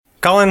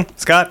Colin,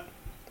 Scott,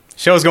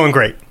 show's going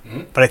great,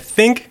 but I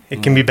think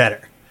it can be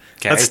better.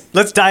 Okay.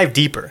 Let's dive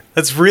deeper.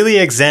 Let's really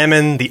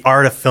examine the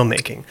art of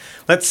filmmaking.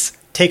 Let's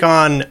take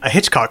on a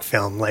Hitchcock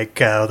film like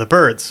The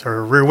Birds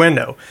or Rear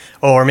Window,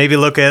 or maybe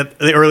look at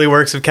the early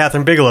works of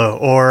Catherine Bigelow,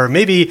 or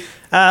maybe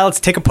let's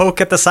take a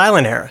poke at the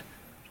silent era.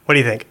 What do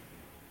you think?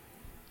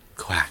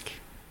 Quack.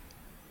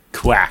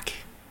 Quack.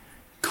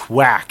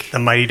 Quack. The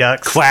Mighty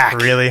Ducks? Quack.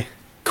 Really?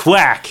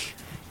 Quack.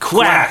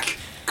 Quack.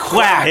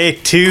 Quack.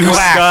 Take two,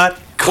 Quack. Scott.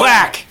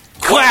 Quack.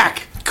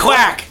 Quack.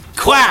 Quack.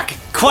 Quack.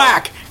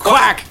 Quack.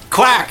 Quack.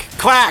 Quack.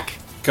 Quack.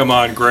 Come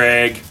on,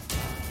 Greg.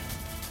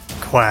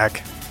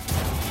 Quack.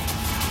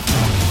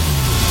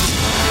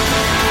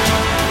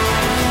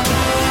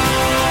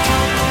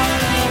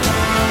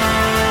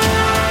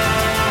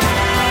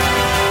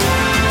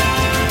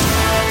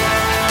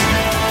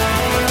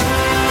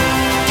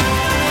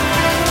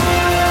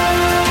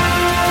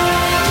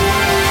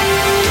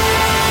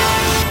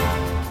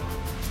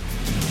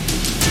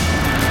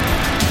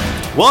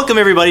 Welcome,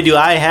 everybody, to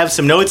I Have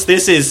Some Notes.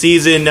 This is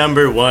season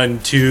number 1,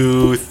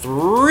 2,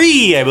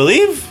 3, I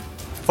believe.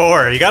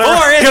 4. You got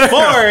It's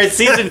 4. It's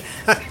season...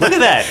 Look at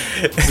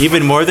that.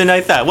 Even more than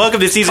I thought. Welcome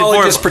to season Colin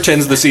 4. just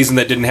pretends the season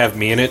that didn't have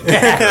me in it.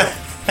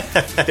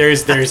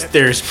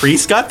 There's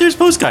pre-Scott, there's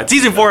post-Scott.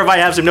 Season 4 of I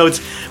Have Some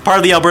Notes, part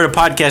of the Alberta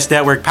Podcast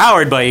Network,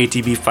 powered by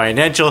ATB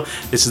Financial.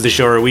 This is the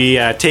show where we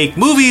take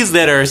movies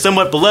that are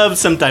somewhat beloved,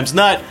 sometimes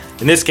not.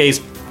 In this case,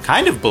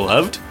 kind of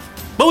beloved.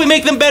 But we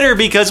make them better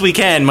because we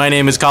can. My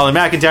name is Colin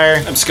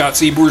McIntyre. I'm Scott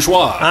C.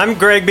 Bourgeois. I'm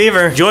Greg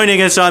Beaver.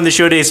 Joining us on the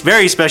show today is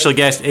very special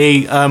guest,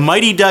 a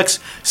Mighty Ducks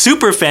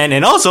super fan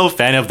and also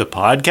fan of the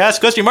podcast.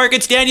 Question mark,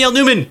 it's Danielle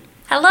Newman.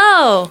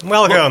 Hello.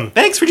 Welcome.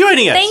 Thanks for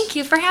joining us. Thank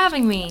you for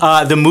having me.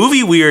 The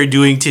movie we are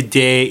doing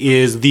today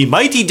is The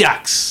Mighty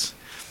Ducks.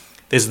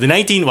 This is the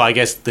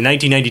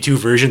 1992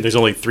 version. There's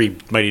only 3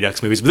 Mighty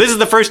Ducks movies, but this is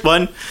the first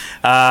one.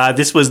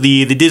 This was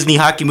the Disney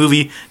hockey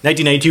movie,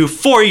 1992,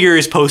 4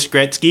 years post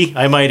Gretzky,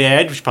 I might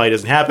add, which probably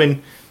doesn't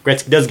happen.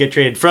 Gretzky does get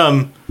traded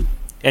from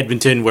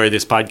Edmonton, where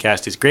this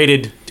podcast is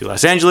graded, to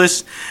Los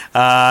Angeles.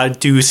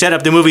 To set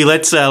up the movie,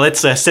 let's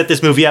set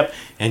this movie up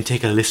and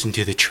take a listen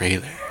to the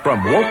trailer.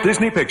 From Walt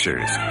Disney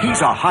Pictures, he's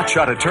a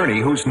hotshot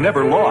attorney who's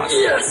never lost.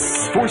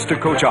 Yes! Forced to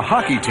coach a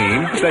hockey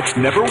team that's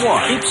never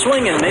won. Keep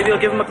swinging. Maybe I'll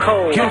give him a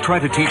cold. He'll try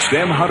to teach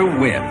them how to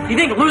win. You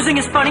think losing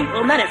is funny?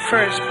 Well, not at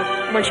first,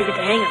 but once you get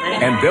the hang of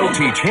it. And they'll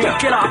teach him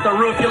Get off the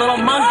roof, you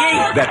little monkey!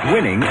 that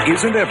winning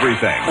isn't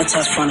everything. Let's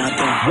have fun out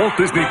there. Walt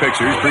Disney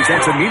Pictures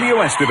presents Emilio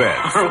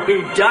Estevez, Are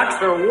we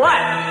ducks or what?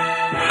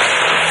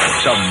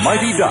 The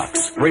Mighty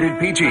Ducks. Rated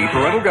PG,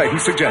 parental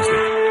guidance suggested.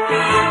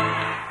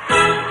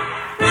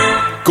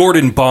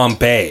 Gordon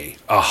Bombay,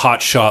 a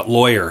hotshot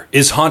lawyer,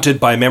 is haunted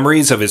by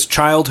memories of his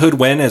childhood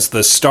when, as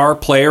the star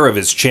player of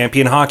his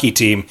champion hockey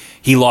team,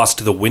 he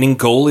lost the winning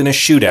goal in a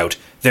shootout,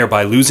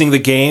 thereby losing the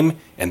game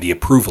and the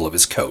approval of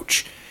his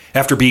coach.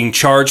 After being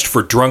charged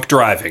for drunk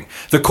driving,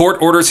 the court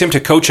orders him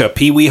to coach a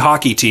Pee-wee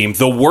hockey team,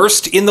 the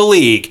worst in the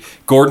league.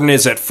 Gordon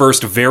is at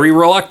first very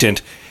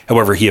reluctant.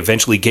 However, he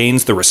eventually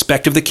gains the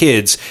respect of the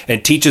kids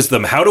and teaches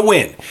them how to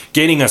win,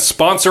 gaining a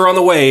sponsor on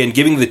the way and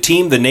giving the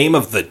team the name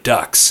of the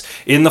Ducks.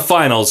 In the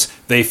finals,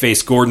 they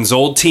face Gordon's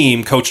old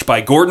team, coached by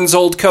Gordon's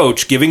old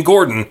coach, giving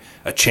Gordon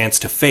a chance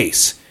to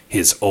face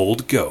his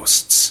old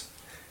ghosts.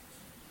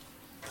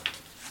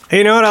 Hey,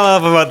 you know what I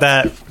love about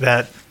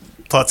that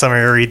plot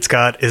summary I read,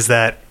 Scott, is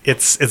that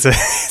it's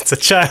a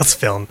child's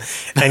film,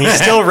 and you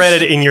still read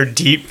it in your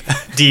deep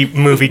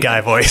movie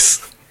guy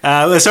voice.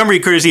 The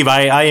summary courtesy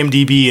by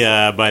IMDb,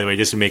 by the way,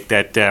 just to make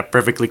that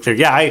perfectly clear.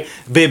 Yeah,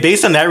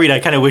 based on that read, I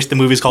kind of wish the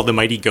movie was called The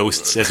Mighty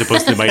Ghosts as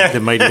opposed to the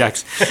Mighty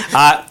Ducks.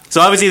 So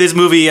obviously this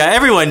movie,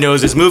 everyone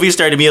knows this movie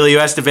starred Emilio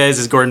Estevez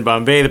as Gordon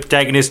Bombay, the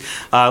protagonist.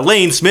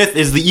 Lane Smith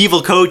is the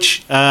evil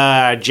coach,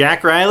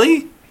 Jack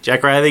Riley.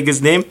 Jack Riley is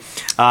his name.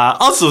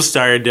 Also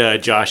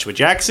starred Joshua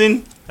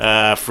Jackson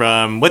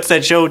from, what's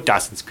that show?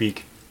 Dawson's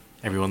Creek.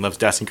 Everyone loves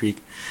Dawson's Creek.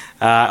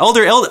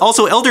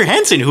 Also Elder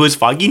Hansen, who is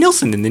Foggy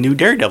Nelson in the new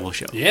Daredevil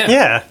show.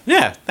 Yeah.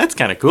 That's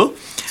kind of cool.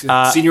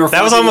 Senior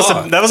That was Foggy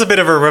Law. that was a bit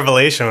of a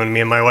revelation when me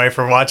and my wife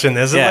were watching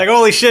this. Yeah. It's like,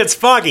 holy shit, it's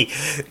Foggy.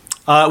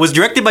 It was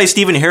directed by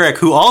Stephen Herrick,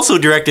 who also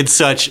directed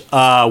such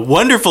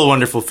wonderful,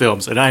 wonderful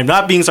films. And I'm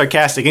not being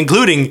sarcastic,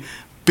 including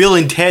Bill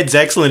and Ted's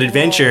Excellent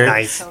Adventure.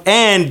 Nice.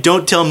 And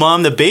Don't Tell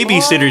Mom the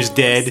Babysitter's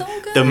Dead.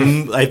 so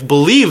good. I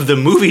believe the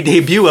movie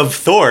debut of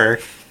Thor.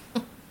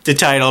 To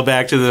tie it all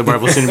back to the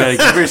Marvel Cinematic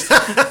Universe.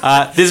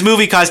 This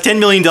movie cost $10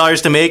 million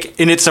to make,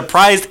 and it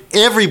surprised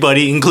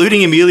everybody,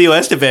 including Emilio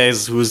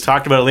Estevez, who was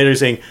talked about it later,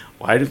 saying,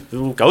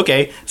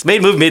 okay. It's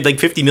made like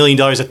 $50 million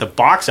at the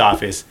box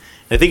office.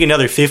 I think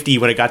another 50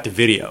 when it got to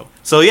video.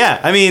 So yeah,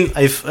 I mean,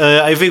 I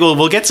think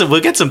we'll get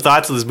some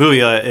thoughts of this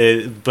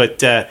movie,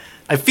 but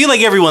I feel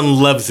like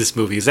everyone loves this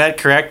movie. Is that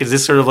correct? Is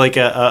this sort of like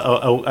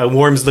a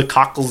warms the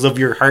cockles of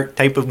your heart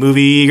type of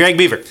movie? Greg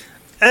Beaver.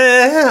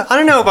 I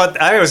don't know about.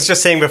 I was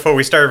just saying before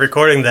we started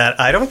recording that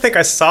I don't think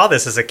I saw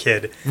this as a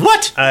kid.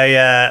 What?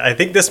 I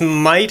think this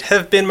might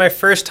have been my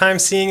first time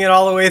seeing it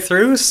all the way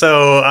through,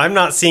 so I'm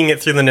not seeing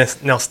it through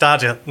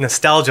the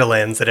nostalgia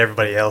lens that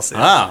everybody else is.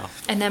 Oh.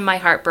 And then my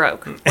heart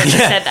broke when you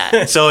said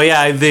that. So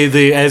yeah,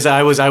 as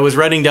I was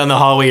running down the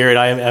hallway here, and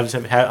I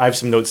have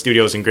some Note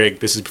Studios, and Greg,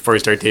 this is before I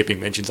started taping,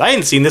 mentions I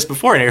hadn't seen this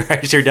before, and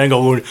I started down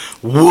going,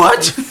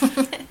 what?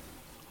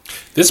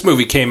 This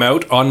movie came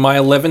out on my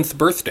 11th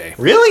birthday.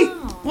 Really?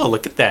 Well,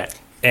 look at that.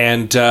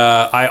 And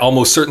I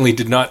almost certainly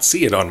did not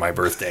see it on my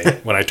birthday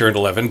when I turned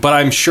 11, but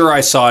I'm sure I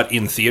saw it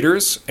in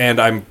theaters,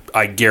 and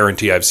I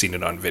guarantee I've seen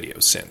it on video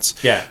since.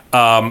 Yeah.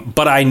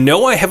 But I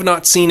know I have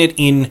not seen it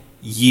in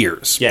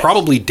years, Yes.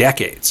 probably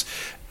decades.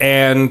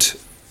 And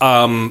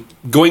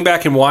going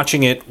back and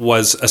watching it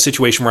was a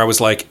situation where I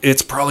was like,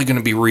 it's probably going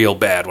to be real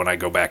bad when I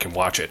go back and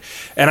watch it.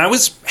 And I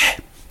was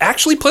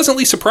actually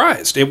pleasantly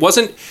surprised. It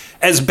wasn't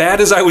as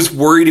bad as I was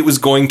worried it was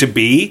going to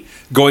be,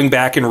 going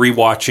back and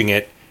rewatching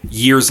it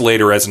years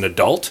later as an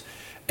adult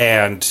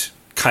and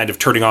kind of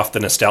turning off the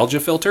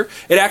nostalgia filter.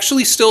 It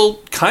actually still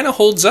kind of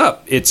holds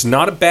up. It's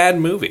not a bad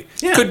movie.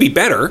 Yeah. Could be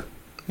better.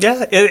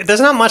 Yeah,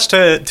 there's not much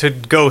to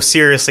go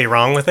seriously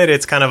wrong with it.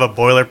 It's kind of a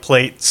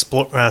boilerplate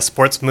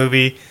sports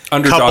movie.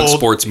 Underdog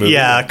sports movie.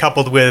 Yeah,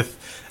 coupled with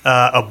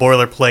a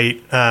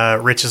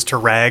boilerplate riches to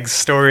rags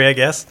story, I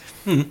guess.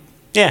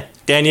 Yeah.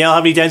 Danielle, how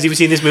many times have you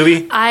seen this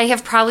movie? I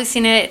have probably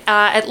seen it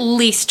at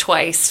least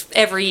twice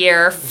every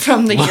year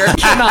from the year it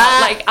came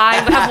out. Like, I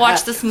have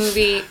watched this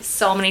movie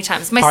so many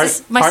times. My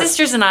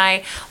sisters and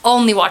I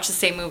only watch the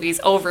same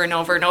movies over and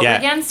over and over Yeah.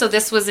 again, so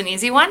this was an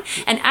easy one.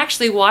 And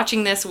actually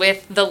watching this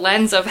with the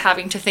lens of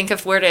having to think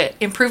of where to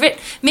improve it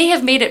may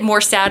have made it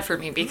more sad for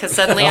me, because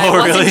suddenly I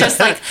wasn't really? just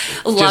like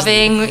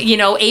loving,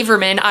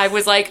 Averman. I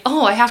was like,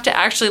 oh, I have to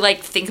actually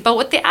like think about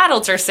what the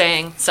adults are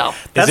saying. So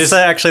That's this-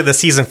 actually the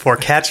season 4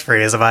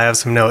 catchphrase of I Have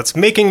Some Notes.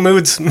 Making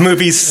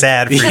movies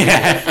sad for you.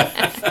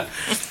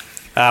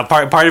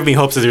 Part of me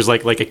hopes that there's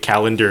like a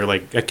calendar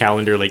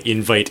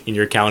invite in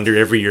your calendar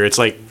every year. It's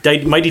like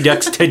Mighty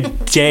Ducks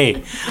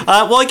today.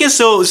 Well, I guess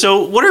so.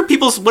 So what do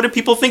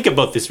people think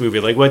about this movie?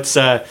 Like, what's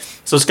so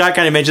Scott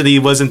kind of mentioned that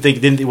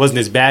it wasn't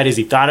as bad as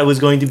he thought it was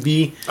going to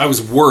be. I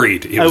was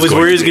worried. I was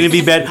worried it was going to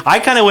be bad. I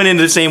kind of went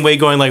into the same way,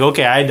 going like,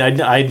 okay,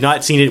 I'd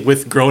not seen it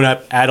with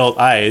grown-up adult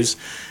eyes.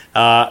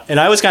 And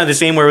I was kind of the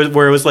same where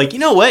it was like, you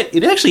know what?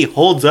 It actually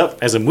holds up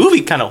as a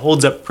movie. Kind of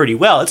holds up pretty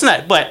well. It's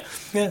not, but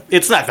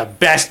it's not the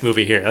best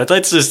movie here.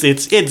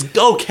 It's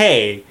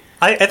okay.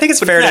 I think it's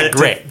fair not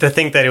great. to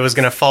think that it was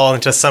going to fall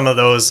into some of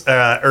those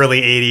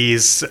early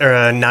 80s,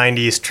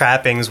 90s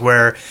trappings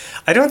where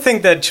I don't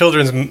think that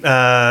children's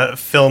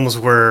films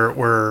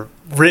were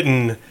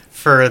written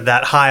for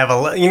that high of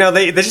a...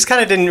 they just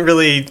kind of didn't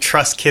really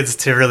trust kids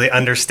to really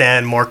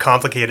understand more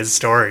complicated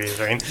stories,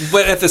 right?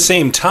 But at the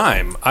same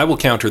time, I will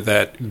counter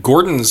that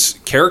Gordon's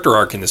character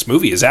arc in this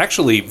movie is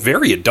actually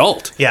very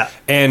adult. Yeah.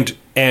 And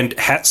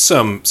has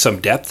some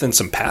depth and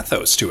some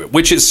pathos to it,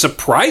 which is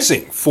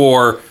surprising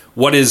for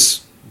what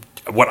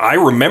I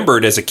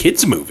remembered as a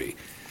kid's movie.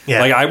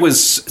 Yeah. Like, I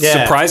was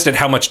surprised at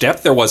how much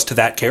depth there was to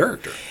that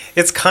character.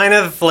 It's kind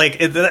of like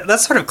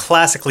that's sort of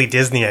classically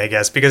Disney, I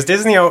guess, because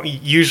Disney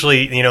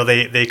usually,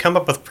 they come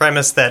up with a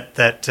premise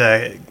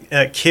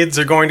that kids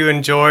are going to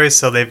enjoy.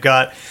 So they've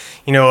got,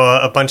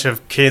 a bunch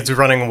of kids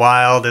running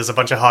wild. There's a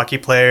bunch of hockey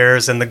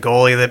players and the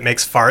goalie that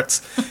makes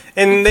farts,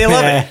 and they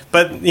love it.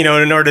 But in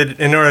order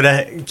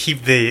to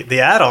keep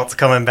the adults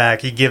coming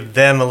back, you give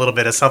them a little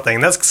bit of something.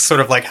 And that's sort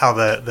of like how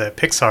the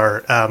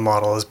Pixar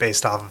model is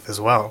based off of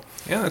as well.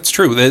 Yeah, that's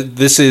true.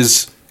 This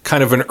is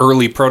kind of an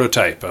early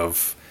prototype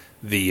of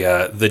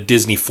the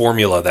Disney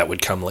formula that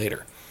would come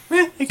later.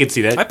 I can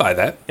see that. I buy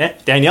that. Yeah,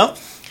 Danielle.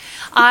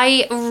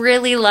 I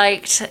really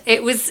liked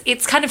it.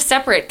 It's kind of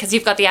separate because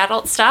you've got the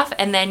adult stuff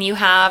and then you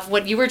have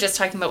what you were just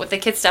talking about with the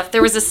kid stuff.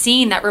 There was a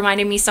scene that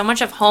reminded me so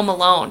much of Home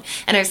Alone,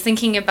 and I was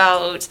thinking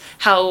about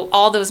how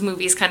all those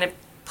movies kind of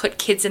put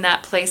kids in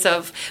that place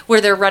of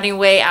where they're running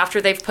away after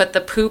they've put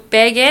the poop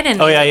bag in, and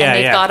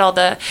they've got all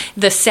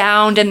the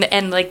sound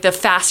and like the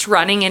fast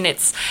running, and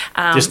it's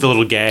just a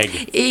little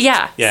gag.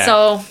 Yeah.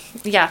 So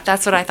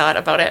that's what I thought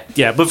about it.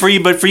 Yeah, but for you,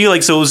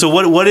 like, so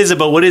what is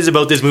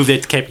about this movie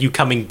that kept you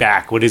coming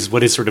back? What is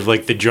sort of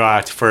like the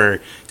draw to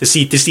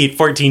see it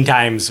 14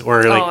 times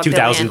or like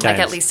 2,000 times? Like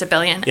at least 1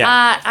 billion.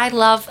 Yeah.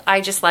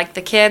 I just like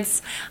the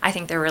kids. I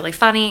think they're really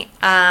funny.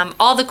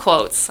 All the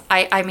quotes.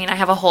 I mean, I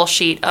have a whole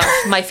sheet of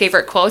my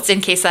favorite quotes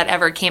in case that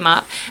ever came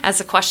up as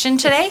a question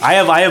today. I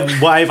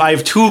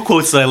have 2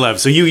 quotes that I love.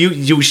 So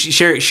you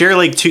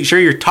share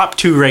your top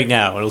 2 right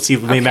now, and we'll see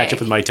if it may match up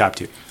with my top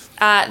 2.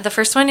 The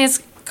first one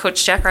is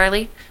Coach Jack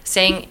Riley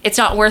saying it's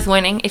not worth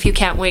winning if you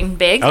can't win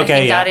big. Okay, I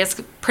think that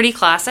is pretty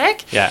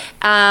classic. Yeah.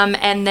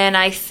 And then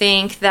I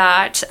think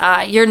that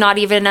you're not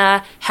even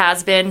a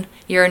has-been,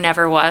 you're a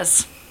never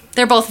was.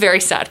 They're both very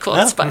sad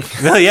quotes, but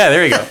Well, yeah,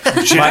 there you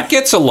go. Jack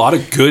gets a lot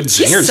of good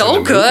zingers. he's so in the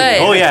movie.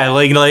 good. Oh yeah,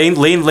 like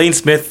Lane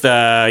Smith.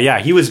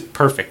 He was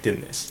perfect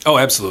in this. Oh,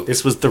 absolutely.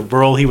 This was the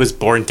role he was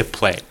born to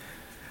play.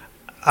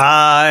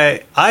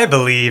 I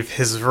believe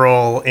his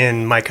role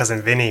in My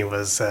Cousin Vinny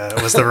was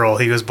the role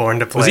he was born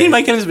to play. Was he in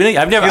Mike Cousin Vinny?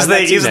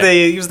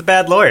 He was the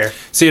bad lawyer.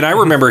 See, and I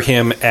remember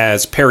him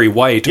as Perry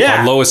White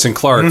on Lois and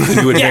Clark,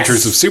 The New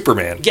Adventures of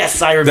Superman.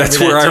 Yes, I remember. That's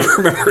where I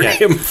remember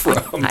him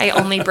from. I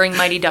only bring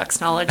Mighty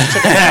Ducks knowledge to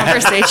this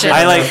conversation.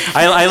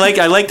 I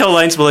liked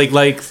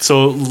how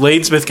so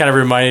Lane Smith kind of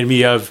reminded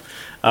me of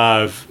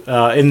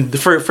and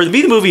for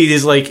me the movie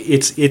is like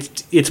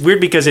it's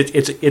weird because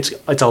it's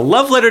a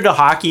love letter to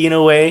hockey in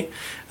a way,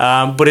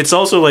 but it's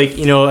also like,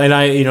 and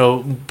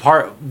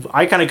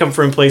I kind of come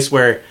from a place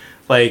where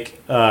like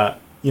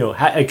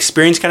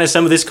experience kind of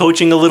some of this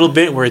coaching a little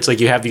bit, where it's like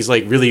you have these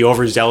like really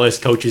overzealous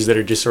coaches that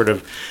are just sort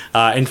of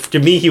and to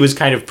me he was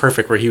kind of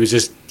perfect, where he was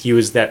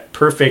that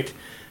perfect.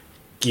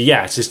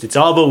 Yeah, it's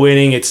all about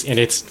winning.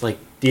 It's like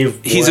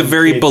he's a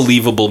very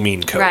believable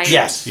mean coach. Right.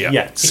 Yes.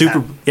 Yeah.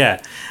 Super.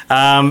 Yeah.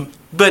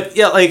 But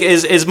yeah, like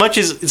as much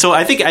as so,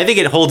 I think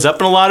it holds up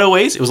in a lot of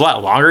ways. It was a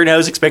lot longer than I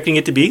was expecting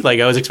it to be. Like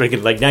I was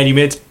expecting like 90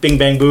 minutes, bing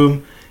bang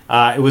boom.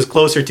 It was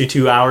closer to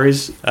 2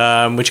 hours,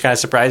 which kind of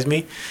surprised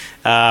me.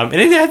 And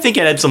I think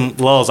it had some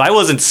lulls. I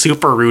wasn't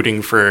super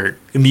rooting for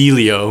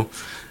Emilio.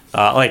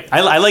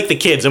 I like the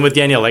kids. I'm with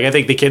Danielle. Like I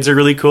think the kids are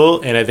really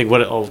cool, and I think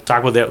I'll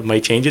talk about that with my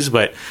changes.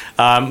 But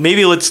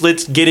maybe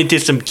let's get into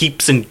some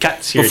keeps and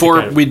cuts here.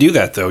 Before we do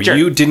that, though, Sure.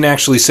 you didn't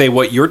actually say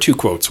what your 2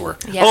 quotes were.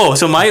 Yeah. Oh,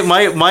 so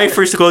my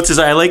first quotes is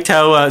I liked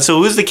how so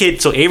who's the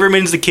kid? So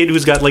Averman's the kid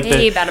who's got like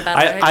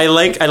I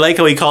like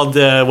how he called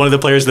one of the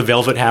players the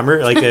Velvet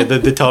Hammer, like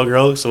the tall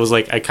girl. So it was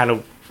like I kind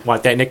of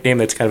want that nickname.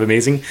 That's kind of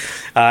amazing.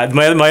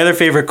 My other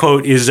favorite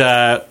quote is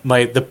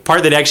the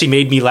part that actually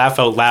made me laugh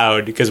out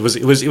loud, because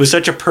it was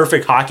such a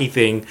perfect hockey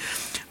thing,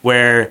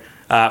 where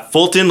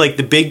Fulton, like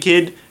the big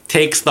kid,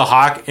 takes the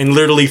Hawk and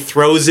literally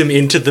throws him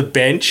into the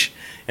bench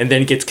and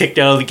then gets kicked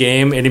out of the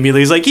game, and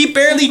Emilio's like, he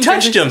barely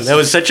touched him. That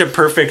was such a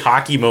perfect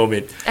hockey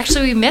moment.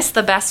 Actually, we missed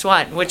the best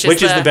one, which is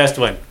the best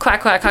one.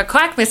 Quack, quack, quack,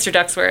 quack, Mr.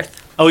 Ducksworth.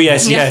 Oh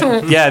yes, yeah,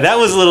 that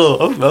was a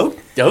little.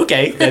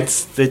 Okay,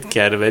 that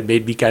kind of, it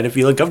made me kind of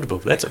feel uncomfortable.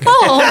 But that's okay.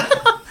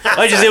 Oh,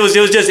 It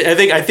was just.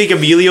 I think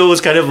Emilio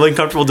was kind of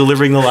uncomfortable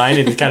delivering the line,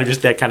 and kind of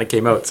just that kind of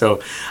came out.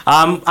 So,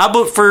 how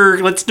about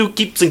let's do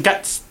keeps and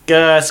cuts.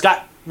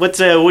 Scott, what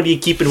are you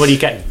keeping? What are you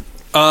cutting?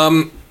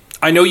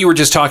 I know you were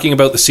just talking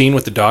about the scene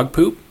with the dog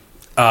poop,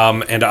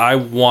 and I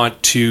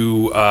want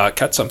to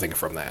cut something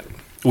from that,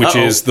 which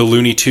is the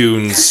Looney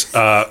Tunes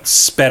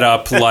sped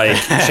up like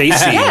chase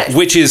scene, Yes.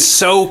 which is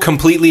so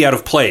completely out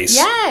of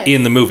place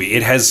in the movie.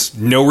 It has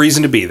no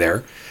reason to be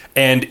there,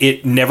 and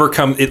it never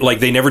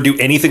they never do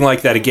anything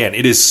like that again.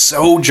 It is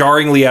so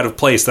jarringly out of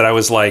place that I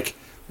was like,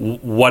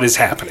 what is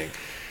happening?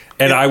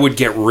 And I would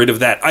get rid of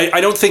that. I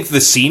don't think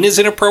the scene is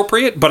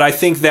inappropriate, but I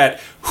think that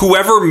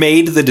whoever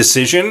made the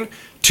decision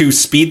to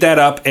speed that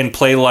up and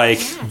play like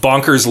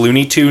bonkers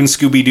Looney Tunes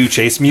Scooby-Doo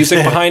chase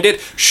music behind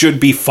it should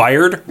be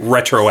fired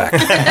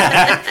retroactive.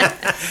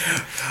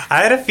 I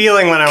had a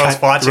feeling when I was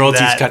watching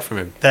royalties cut from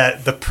him.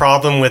 that the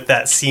problem with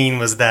that scene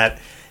was that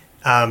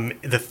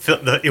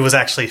it was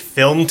actually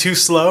filmed too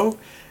slow,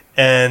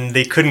 and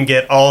they couldn't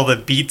get all the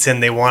beats in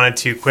they wanted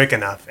to quick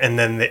enough, and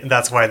then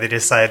that's why they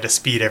decided to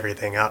speed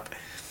everything up.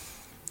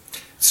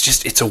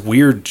 It's a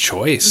weird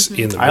choice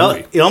in the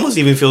movie. It almost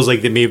even feels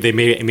like they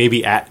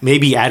maybe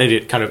added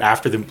it kind of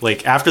after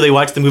they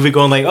watched the movie,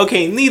 going like,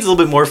 okay, it needs a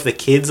little bit more for the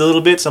kids, a little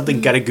bit something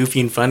kind of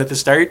goofy and fun at the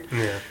start.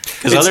 Yeah,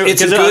 because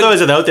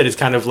otherwise without that, it's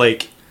kind of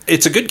like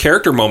it's a good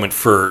character moment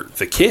for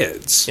the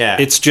kids. Yeah,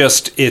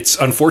 it's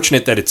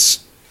unfortunate that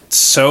it's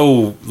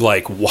so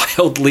like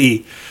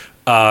wildly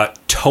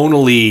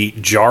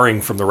tonally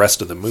jarring from the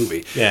rest of the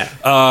movie.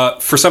 Yeah,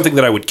 for something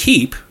that I would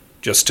keep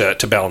just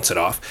to balance it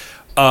off.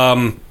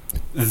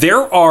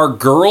 There are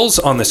girls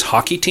on this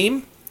hockey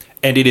team,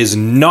 and it is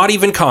not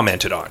even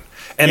commented on.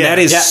 And that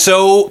is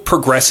so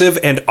progressive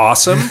and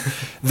awesome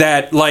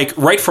that, like,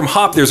 right from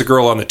Hop, there's a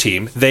girl on the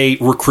team. They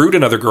recruit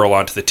another girl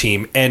onto the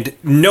team, and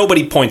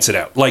nobody points it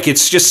out. Like,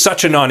 it's just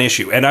such a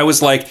non-issue. And I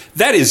was like,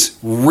 that is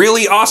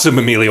really awesome,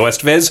 Emilio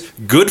Estevez.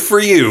 Good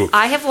for you.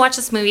 I have watched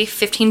this movie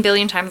 15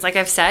 billion times, like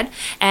I've said,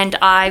 and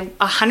I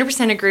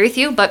 100% agree with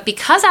you. But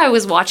because I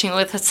was watching it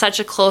with such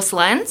a close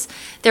lens,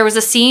 there was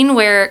a scene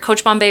where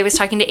Coach Bombay was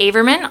talking to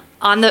Averman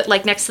on the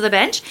next to the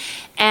bench,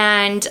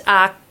 and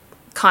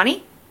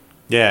Connie.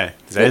 Yeah,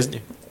 is that his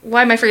name?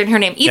 Why am I forgetting her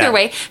name? Either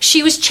way,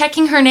 she was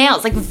checking her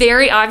nails. Like,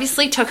 very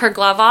obviously took her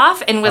glove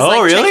off and was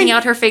really? checking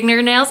out her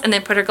fingernails, and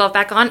then put her glove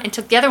back on and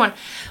took the other one,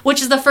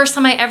 which is the first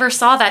time I ever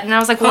saw that. And I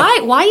was like,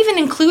 why even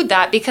include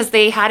that? Because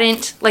they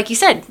hadn't, like you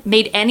said,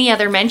 made any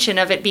other mention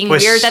of it being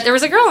weird that there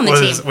was a girl on the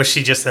team. Was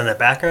she just in the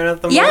background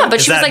of the movie? Yeah, but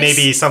she was like,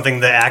 maybe something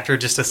the actor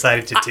just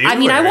decided to do? I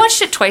mean, I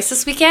watched it twice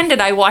this weekend, and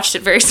I watched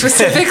it very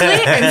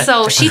specifically, and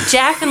so she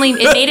definitely,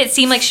 it made it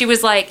seem like she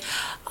was like,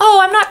 oh,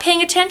 I'm not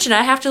paying attention.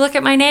 I have to look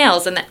at my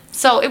nails. And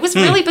so it was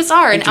really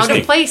bizarre and out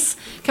of place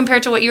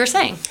compared to what you were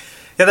saying.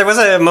 Yeah, there was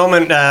a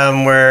moment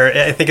where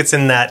I think it's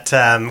in that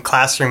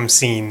classroom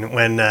scene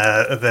when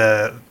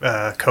the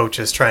coach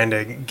is trying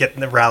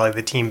to rally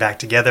the team back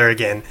together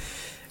again.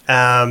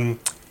 And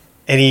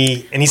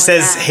he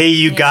says, yeah. "Hey,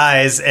 you Yeah.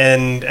 guys,"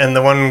 and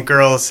the one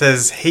girl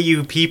says, "Hey,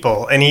 you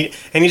people," and he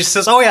just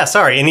says, "Oh yeah,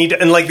 sorry," and he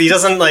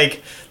doesn't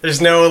like. There's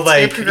no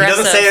like he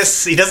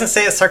doesn't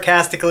say it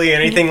sarcastically or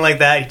anything like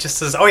that. He just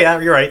says, "Oh yeah,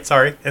 you're right,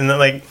 sorry," and then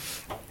like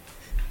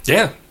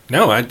Yeah.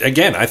 No, I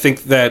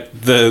think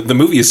that the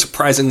movie is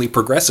surprisingly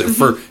progressive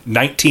for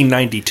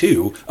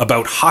 1992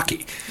 about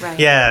hockey. Right.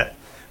 yeah.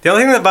 The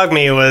only thing that bugged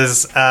me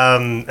was,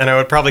 and I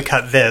would probably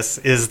cut this,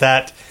 is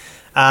that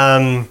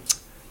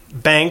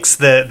Banks,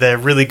 the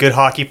really good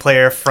hockey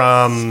player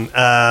from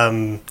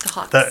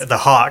Hawks. the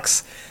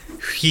Hawks,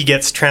 he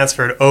gets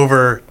transferred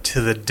over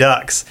to the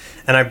Ducks.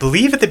 And I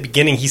believe at the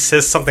beginning he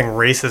says something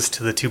racist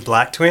to the two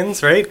black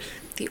twins, right?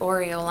 The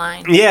Oreo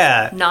line.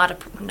 Yeah. Not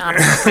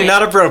appropriate.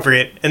 Not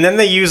appropriate. And then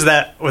they use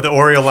that with the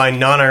Oreo line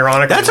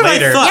non-ironically That's what I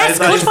later. thought. Yes,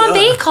 Coach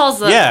Bombay calls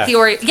the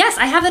Oreo. Yes,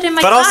 I have it in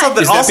my But also cut.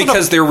 the- Is that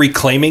because they're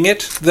reclaiming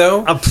it,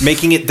 though?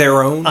 Making it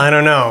their own? I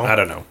don't know. I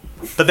don't know.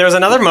 But there was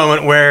another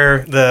moment where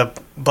the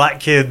black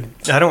kid,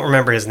 I don't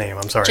remember his name,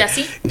 I'm sorry.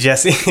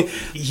 Jesse,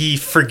 he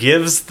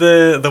forgives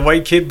the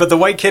white kid, but the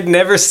white kid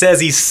never says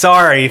he's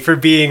sorry for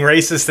being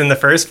racist in the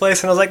first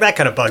place. And I was like, that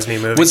kind of bugs me,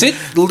 movie. Was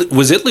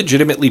it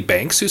legitimately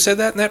Banks who said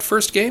that in that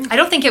first game? I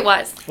don't think it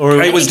was. Or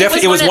It was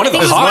definitely one of the I think it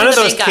was Hawks. one of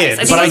those the big guys. kids.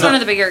 I think But it was I- one of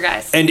the bigger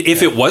guys. And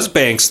if it was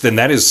Banks, then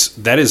that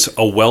is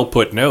a well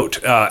put note.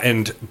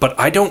 But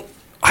I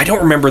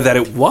don't remember that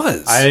it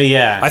was.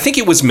 I think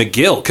it was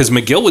McGill because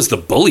McGill was the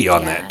bully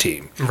on that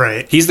team.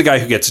 Right. He's the guy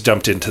who gets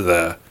dumped into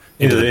the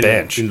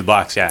bench. in the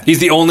box. Yeah. He's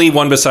the only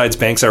one besides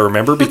Banks I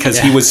remember because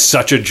he was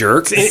such a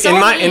jerk. In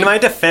my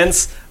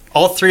defense,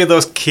 all three of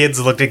those kids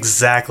looked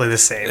exactly the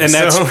same. And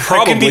that's so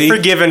probably I can be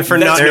forgiven for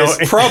not that's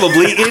knowing.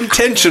 probably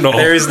intentional.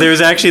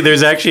 There's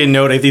actually a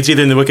note. I think it's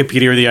either in the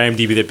Wikipedia or the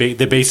IMDb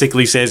that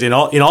basically says in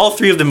all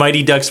three of the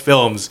Mighty Ducks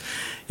films,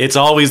 it's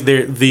always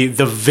the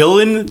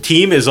villain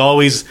team is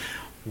always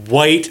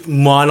white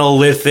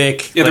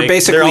monolithic. Yeah,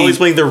 they're always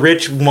playing the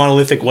rich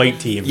monolithic white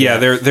team. Yeah,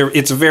 they're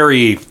it's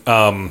very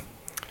I'm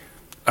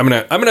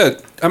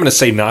gonna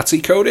say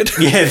Nazi coded.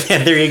 yeah.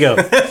 There you go.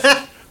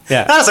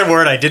 Yeah, That's a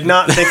word I did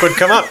not think would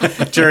come up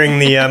during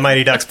the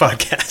Mighty Ducks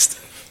podcast.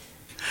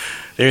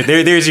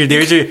 there's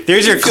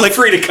your click.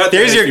 free to cut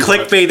There's that your if you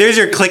want. clickbait. There's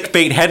your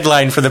clickbait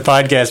headline for the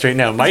podcast right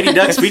now. Mighty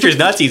Ducks features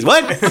Nazis.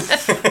 What?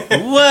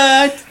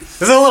 What?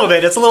 It's a little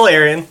bit. It's a little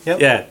Aryan. Yep.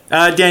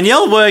 Yeah,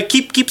 Danielle,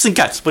 keeps and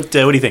cuts. What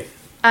do you think?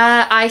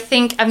 I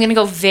think I'm going to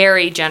go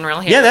very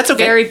general here. Yeah, that's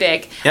okay. Very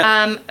big.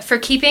 Yeah. For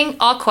keeping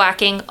all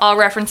quacking, all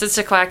references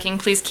to quacking,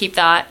 please keep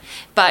that.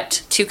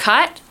 But to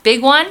cut,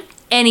 big one,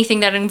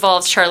 anything that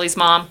involves Charlie's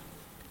mom.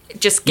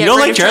 Just get You don't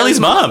rid like of Charlie's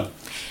mom?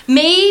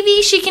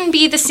 Maybe she can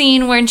be the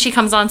scene when she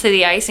comes onto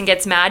the ice and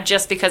gets mad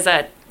just because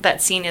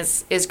that scene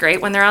is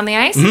great when they're on the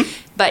ice. Mm-hmm.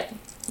 But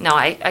no,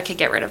 I could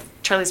get rid of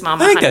Charlie's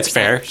mom. I think that's 100%.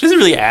 fair. She doesn't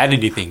really add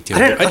anything to it.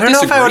 I don't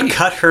know if I would disagree.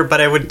 cut her,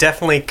 but I would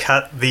definitely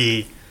cut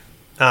the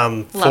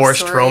forced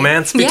story.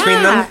 romance between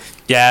Yeah. them.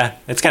 Yeah,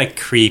 it's kind of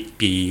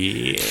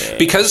creepy.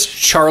 Because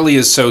Charlie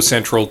is so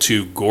central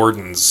to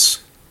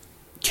Gordon's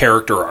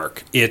character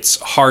arc, it's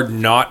hard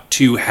not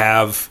to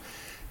have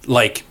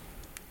like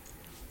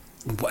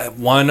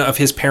one of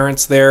his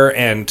parents there,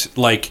 and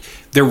like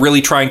they're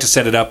really trying to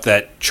set it up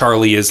that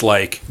Charlie is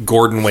like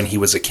Gordon when he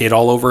was a kid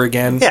all over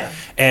again. Yeah.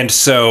 And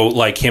so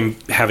like him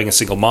having a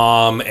single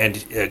mom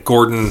and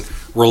Gordon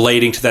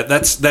relating to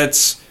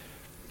that's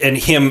and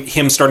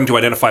him starting to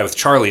identify with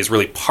Charlie is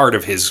really part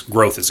of his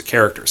growth as a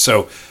character.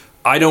 So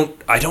I don't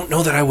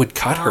know that I would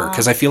cut her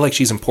because I feel like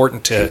she's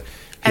important to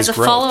his As a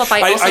growth. follow-up,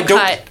 I also don't,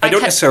 cut- I I don't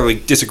cut- necessarily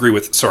disagree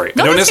with. Sorry,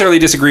 No, I don't that's necessarily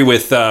disagree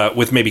with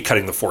maybe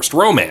cutting the forced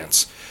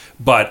romance,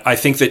 but I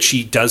think that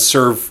she does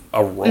serve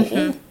a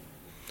role.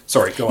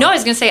 Sorry, go on. No, I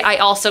was going to say I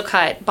also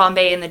cut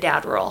Bombay in the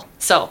dad role.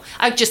 So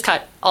I just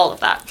cut all of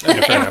that.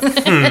 Yeah,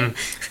 fair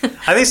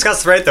enough. I think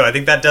Scott's right though. I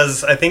think that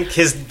does. I think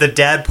the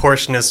dad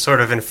portion is sort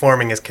of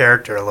informing his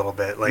character a little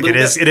bit. Like Little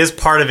it is. bit. It is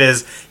part of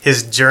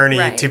his journey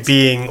Right. to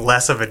being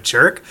less of a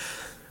jerk.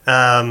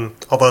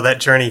 Although that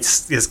journey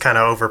is kind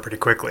of over pretty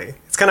quickly.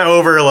 It's kind of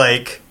over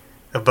like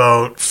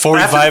about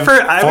 45 I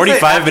would say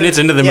 45 minutes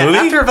into the movie?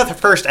 After about the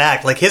first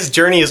act, like his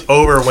journey is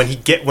over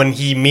when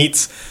he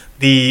meets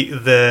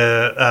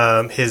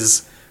the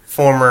his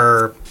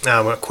former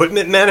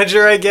equipment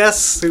manager, I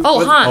guess.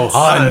 Oh, Hans.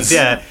 Hans.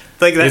 Yeah.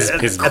 Like that,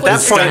 His at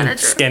that point,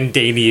 manager.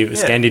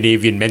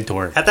 Scandinavian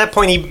mentor. at that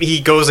point, he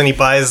goes and he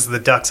buys the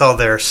Ducks all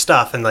their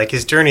stuff, and like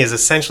his journey is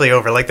essentially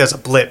over. Like there's a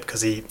blip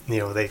because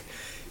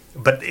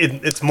but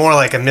it's more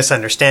like a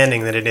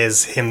misunderstanding than it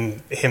is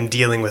him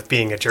dealing with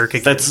being a jerk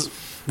again. That's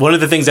one of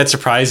the things that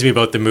surprised me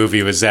about the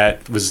movie was that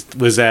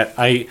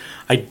I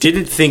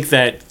didn't think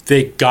that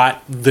they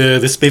got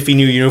the spiffy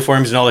new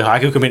uniforms and all the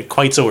hockey equipment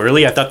quite so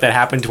early. I thought that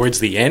happened towards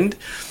the end.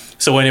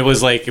 So when it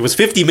was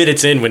 50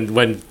 minutes in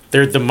when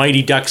they're the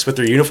Mighty Ducks with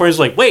their uniforms,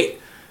 like wait,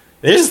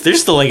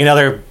 there's still like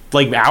another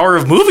hour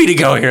of movie to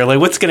go here. Like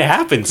what's gonna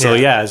happen? So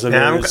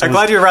I'm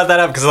glad you brought that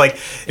up because like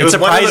It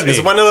surprised me.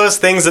 It's one of those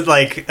things that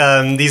like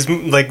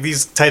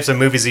these types of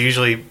movies are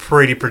usually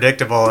pretty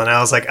predictable, and I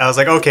was like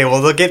okay,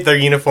 well they'll get their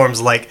uniforms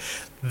like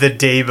the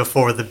day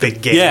before the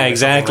big game. Yeah, or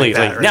exactly. something It's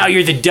like like, that, now right?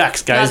 you're the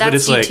Ducks, No, guys. But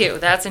that's it's D2.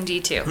 like, That's in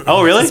D2.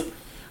 oh, really?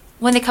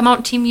 When they come out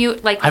in Team U,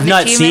 like I've when the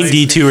not team seen is-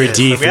 D2 or We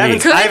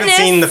haven't, D3. I haven't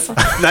seen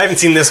I haven't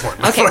seen this one.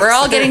 Okay, we're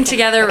all getting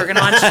together. We're gonna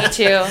watch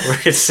D2.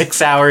 We're at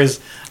 6 hours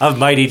of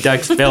Mighty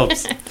Ducks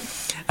films.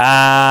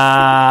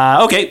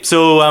 Okay,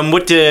 so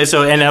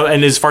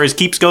and as far as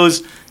keeps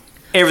goes,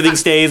 everything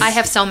stays. I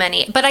have so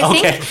many, but I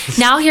Okay. think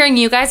now hearing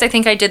you guys, I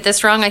think I did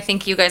this wrong. I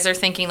think you guys are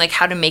thinking like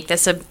how to make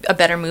this a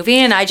better movie,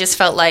 and I just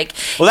felt like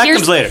Well, that here's-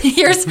 comes later.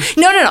 Here's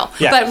no.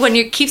 Yeah. But when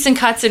you keeps and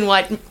cuts and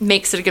what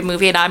makes it a good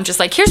movie, and I'm just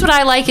like, here's what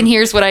I like and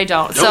here's what I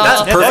don't. So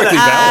That's perfectly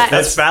valid.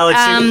 That's valid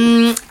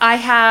too. I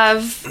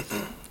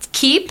have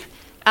keep.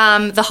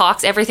 The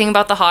Hawks, everything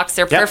about the Hawks.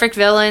 They're Yep. perfect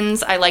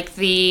villains. I like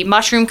the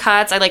mushroom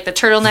cuts. I like the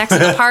turtlenecks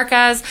and the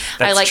parkas. I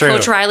That's like true.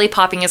 Coach Riley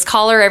popping his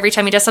collar every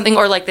time he does something,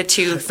 or like the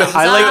two thumbs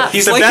I like- up.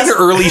 He's The like best- an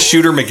early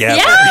Shooter McGavin.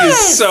 Yes!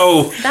 He's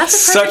so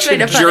That's a perfect such way a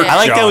to put jerk. it. I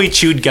like job. how he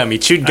chewed gum. He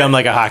chewed gum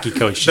like a hockey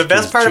coach. The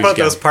best part Chews about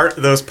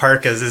gum. those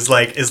parkas is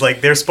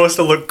like they're supposed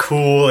to look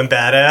cool and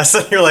badass,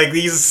 and you're like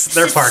they're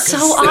It's parkas. so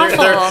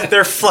They're- awful.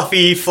 They're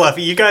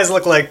fluffy. You guys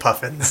look like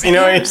puffins. You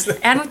know what I'm saying?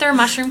 And with their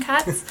mushroom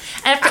cuts.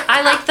 And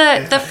I like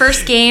the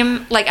first game.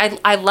 Like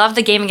I love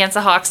the game against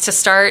the Hawks to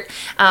start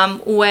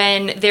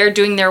when they're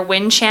doing their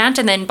win chant,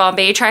 and then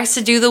Bombay tries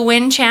to do the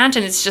win chant,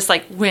 and it's just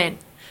like win,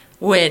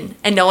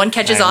 and no one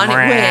catches on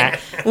it.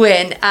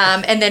 Win.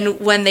 And then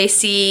when they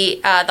see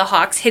the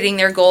Hawks hitting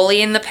their goalie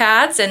in the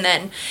pads, and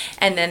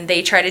then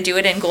they try to do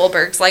it, and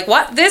Goldberg's like,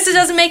 "What? This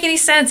doesn't make any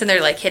sense." And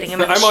they're like hitting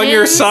him. In the I'm on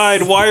your shins.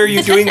 side. Why are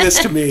you doing this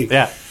to me?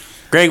 Yeah.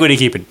 Greg, what are you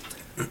keeping?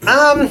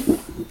 I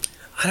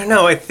don't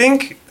know. I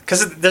think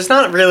because there's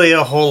not really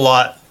a whole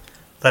lot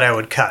that I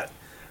would cut,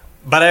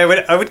 but I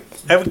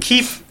would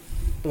keep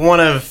one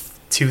of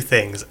two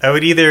things. I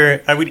would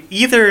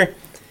either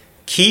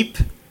keep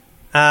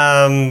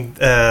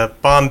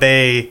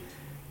Bombay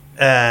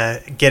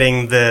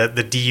getting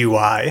the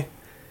DUI,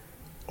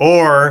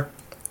 or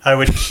I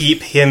would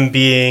keep him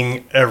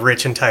being a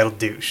rich entitled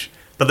douche.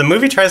 But the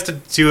movie tries to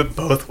do it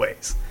both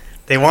ways.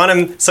 They want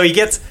him so he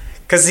gets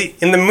because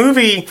in the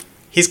movie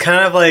he's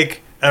kind of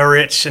like a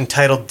rich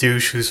entitled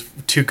douche who's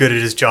too good at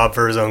his job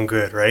for his own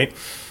good, right?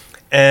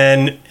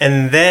 And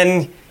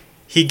then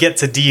he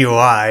gets a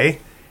DUI,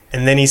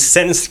 and then he's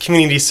sentenced to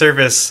community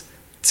service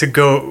to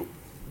go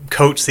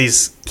coach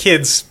these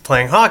kids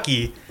playing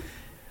hockey.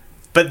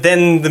 But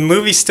then the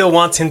movie still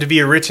wants him to be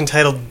a rich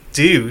entitled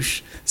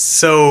douche,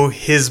 so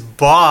his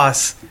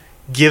boss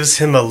gives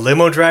him a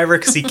limo driver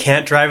because he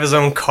can't drive his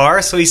own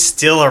car, so he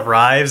still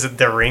arrives at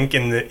the rink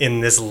in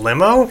this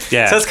limo.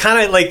 Yeah. So it's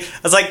kind of like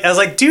I was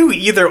like do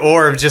either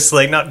or, just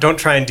like don't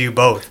try and do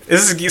both.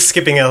 This is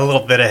skipping a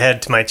little bit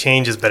ahead to my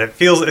changes, but it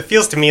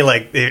feels to me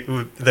like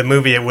the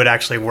movie it would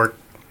actually work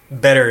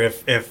better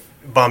if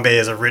Bombay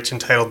is a rich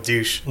entitled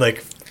douche,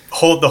 like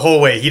the whole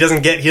way. He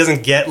doesn't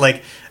get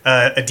like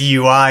a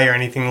DUI or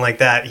anything like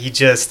that. He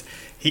just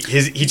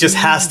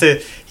has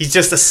to. He's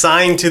just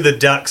assigned to the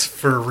Ducks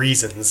for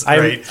reasons,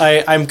 right?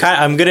 I'm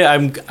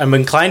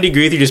inclined to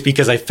agree with you just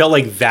because I felt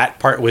like that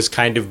part was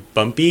kind of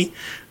bumpy,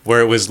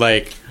 where it was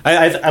like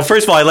I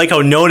first of all I like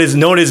how no one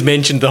has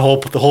mentioned the whole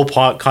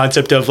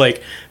concept of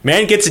like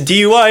man gets a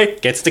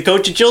DUI, gets to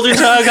coach a children's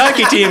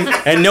hockey team,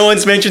 and no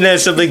one's mentioned that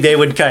as something they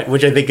would cut,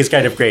 which I think is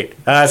kind of great.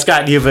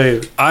 Scott, you have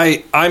a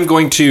I'm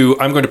going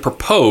to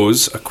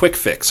propose a quick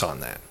fix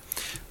on that,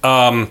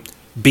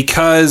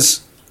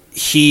 because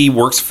he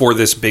works for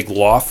this big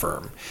law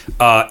firm.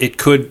 It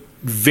could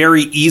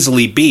very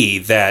easily be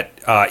that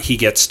he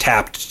gets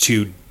tapped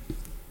to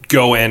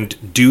go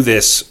and do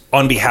this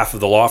on behalf of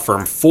the law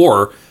firm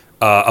for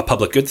a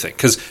public good thing,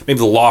 because maybe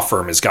the law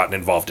firm has gotten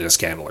involved in a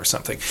scandal or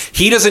something.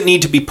 He doesn't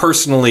need to be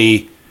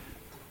personally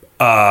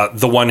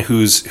the one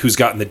who's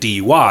gotten the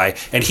DUI,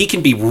 and he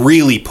can be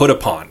really put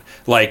upon.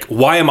 Like,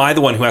 why am I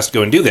the one who has to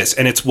go and do this?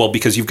 And it's, well,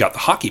 because you've got the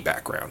hockey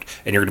background,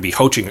 and you're going to be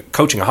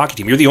coaching a hockey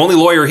team. You're the only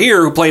lawyer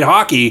here who played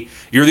hockey.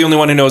 You're the only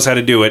one who knows how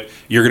to do it.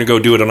 You're going to go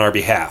do it on our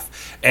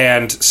behalf.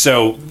 And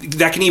so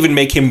that can even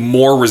make him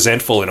more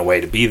resentful in a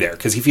way to be there,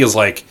 because he feels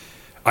like,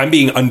 I'm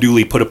being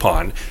unduly put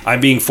upon. I'm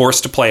being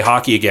forced to play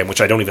hockey again, which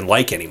I don't even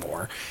like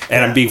anymore.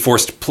 And I'm being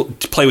forced to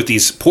play with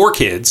these poor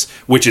kids,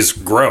 which is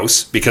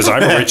gross because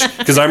I'm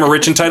a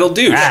rich entitled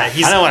dude. I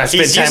don't want to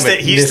spend time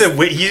with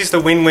He used to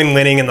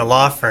win-win-winning in the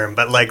law firm,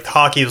 but like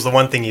hockey was the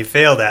one thing he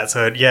failed at.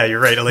 So yeah, you're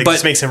right. It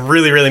just makes him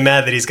really, really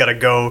mad that he's got to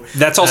go.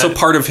 That's also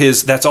part of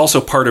his. That's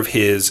also part of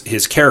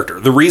his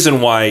character. The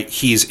reason why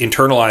he's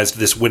internalized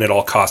this win at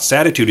all costs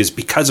attitude is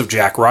because of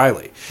Jack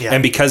Riley,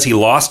 and because he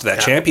lost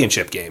that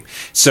championship game.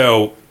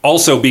 So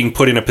also being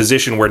put in a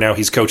position where now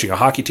he's coaching a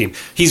hockey team,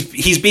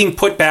 he's being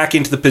put back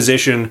into the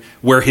position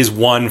where his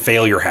one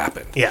failure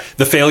happened. Yeah.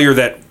 The failure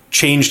that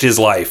changed his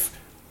life,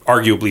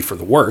 arguably for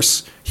the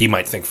worse. He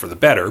might think for the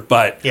better,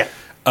 but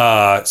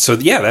that's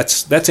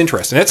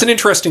interesting. That's an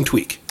interesting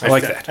tweak. I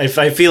like that.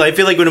 I feel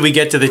like when we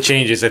get to the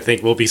changes, I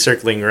think we'll be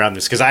circling around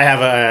this because I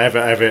have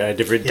a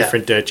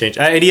different change.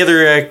 Any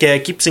other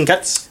keeps and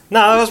cuts? No,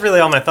 that was really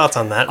all my thoughts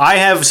on that.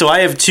 I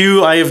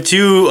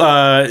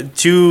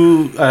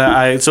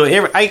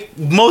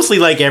mostly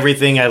like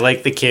everything. I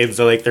like the kids.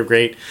 I like they're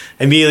great.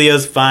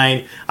 Emilio's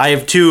fine. I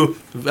have two,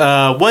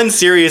 one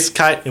serious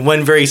cut and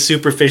one very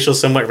superficial,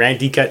 somewhat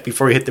ranty cut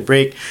before we hit the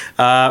break.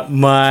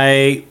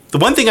 The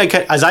one thing I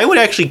cut is I would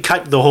actually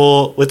cut the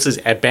whole, what's his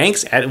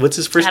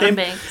first Adam name?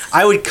 Banks.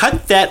 I would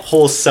cut that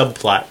whole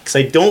subplot because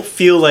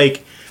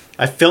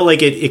I felt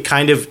like it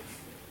kind of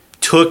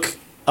took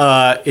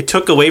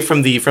away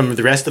from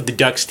the rest of the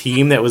Ducks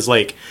team. That was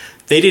like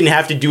they didn't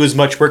have to do as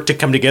much work to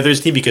come together as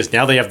a team because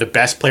now they have the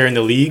best player in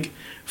the league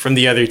from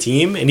the other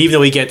team, and even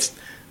though he gets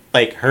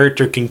like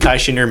hurt or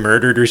concussion or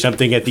murdered or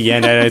something at the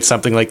end, it's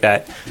something like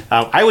that.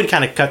 I would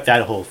kind of cut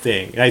that whole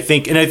thing. And I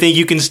think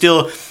you can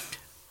still.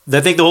 I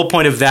think the whole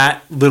point of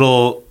that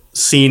little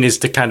scene is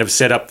to kind of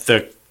set up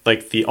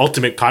the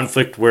ultimate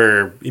conflict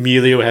where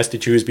Emilio has to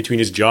choose between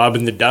his job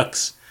and the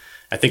Ducks.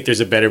 I think there's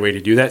a better way to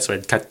do that, so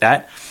I'd cut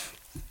that.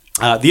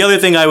 The other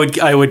thing I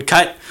would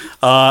cut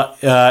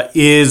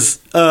is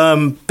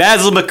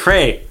Basil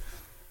McRae.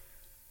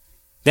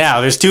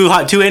 Now, there's two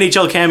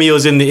NHL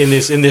cameos in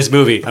this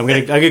movie. I'm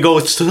gonna go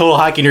with total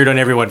hockey nerd on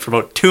everyone for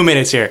about 2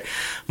 minutes here.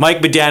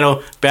 Mike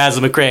Modano,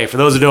 Basil McRae. For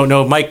those who don't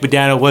know, Mike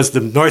Modano was the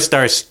North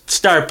Stars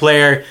star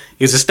player.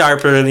 He's a star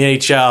player in the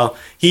NHL.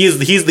 He's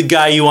the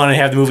guy you want to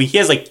have the movie. He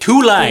has like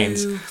 2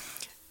 lines,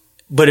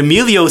 but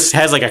Emilio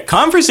has like a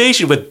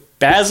conversation with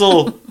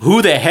Basil.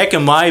 Who the heck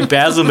am I,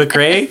 Basil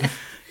McRae?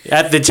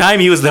 At the time,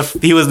 he was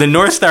the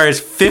North Stars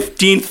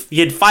 15th. He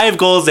had 5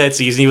 goals that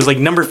season. He was like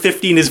number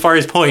 15 as far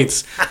as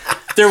points.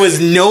 There was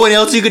no one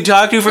else you could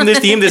talk to from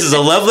this team. This is a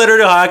love letter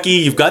to hockey.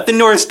 You've got the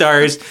North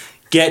Stars.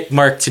 Get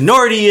Mark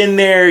Tenorti in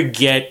there.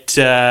 Get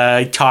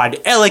Todd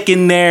Ellick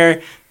in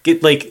there.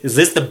 Is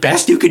this the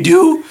best you could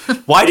do?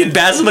 Why did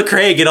Basil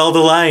McRae get all the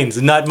lines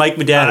and not Mike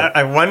Modano?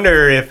 I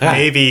wonder if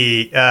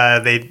maybe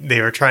they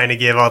were trying to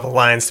give all the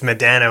lines to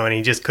Modano and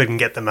he just couldn't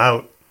get them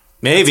out.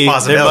 Maybe there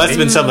must have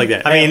been something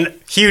like that. I mean,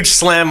 huge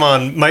slam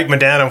on Mike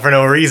Modano for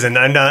no reason.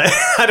 I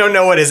don't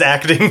know what his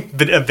acting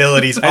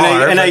abilities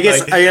are.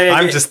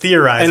 I'm just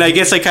theorizing. And I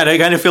guess I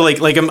kind of feel like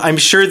I'm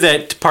sure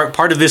that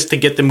part of this to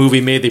get the movie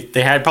made,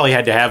 they probably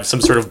had to have some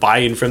sort of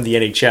buy-in from the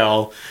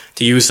NHL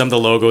to use some of the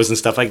logos and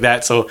stuff like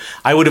that. So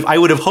I would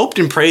have hoped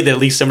and prayed that at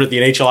least someone at the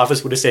NHL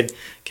office would have said,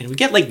 "Can we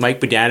get like Mike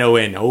Modano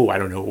and I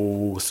don't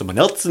know, someone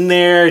else in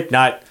there,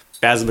 not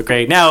Basil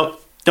McRae?" Now,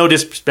 no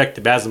disrespect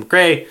to Basil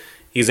McRae.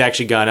 He's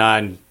actually gone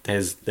on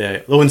as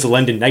owns the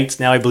London Knights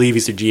now, I believe.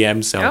 He's their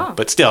GM. So,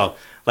 But still,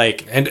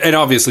 and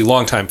obviously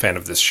longtime fan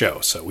of this show.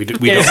 So we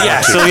don't.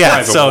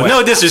 So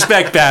no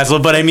disrespect, Basil,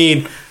 but I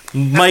mean,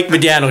 Mike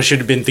Modano should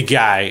have been the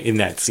guy in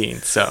that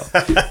scene. So,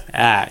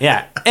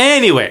 yeah.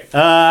 Anyway,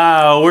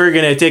 we're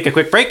gonna take a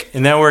quick break,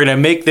 and then we're gonna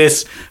make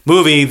this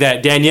movie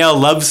that Danielle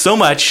loves so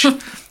much.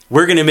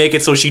 We're gonna make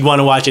it so she'd want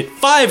to watch it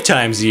 5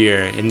 times a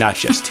year and not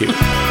just 2.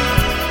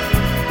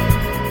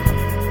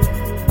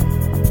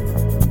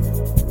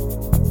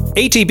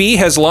 ATB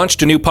has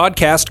launched a new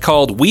podcast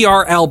called We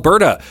Are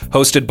Alberta,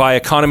 hosted by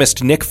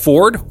economist Nick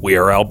Ford. We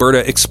Are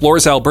Alberta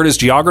explores Alberta's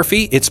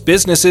geography, its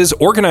businesses,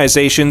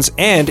 organizations,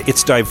 and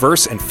its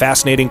diverse and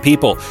fascinating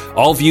people,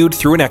 all viewed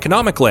through an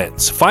economic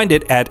lens. Find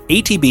it at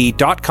atb.com/learn.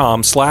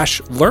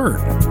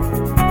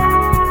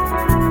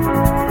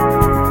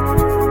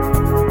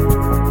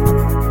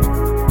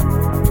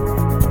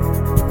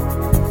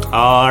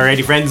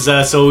 Alrighty, friends.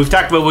 So we've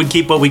talked about what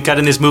we cut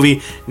in this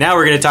movie. Now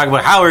we're going to talk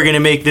about how we're going to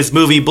make this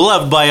movie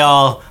beloved by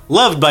all,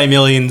 loved by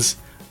millions,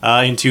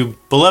 into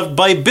beloved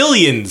by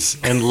billions,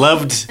 and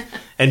loved,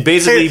 and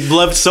basically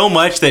loved so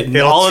much that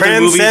all of the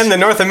movies transcend the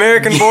North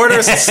American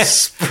borders,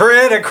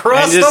 spread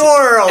across the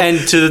world, and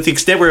to the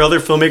extent where other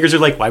filmmakers are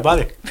like, "Why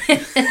bother?"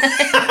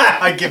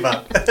 I give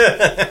up.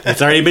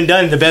 It's already been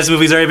done. The best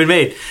movie's already been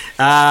made.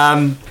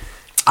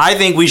 I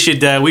think we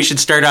should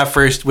start off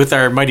first with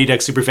our Mighty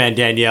Ducks superfan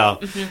Danielle.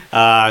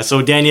 Mm-hmm.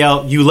 So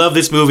Danielle, you love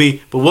this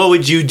movie, but what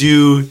would you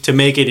do to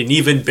make it an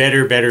even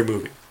better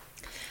movie?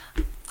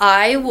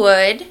 I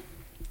would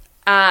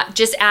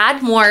just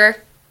add more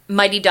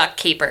Mighty Duck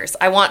capers.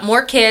 I want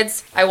more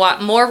kids. I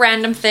want more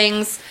random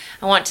things.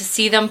 I want to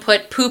see them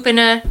put poop in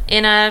a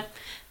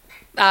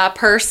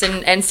purse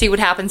and see what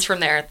happens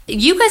from there.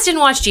 You guys didn't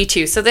watch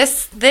G2, so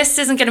this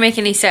isn't going to make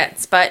any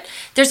sense, but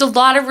there's a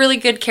lot of really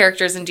good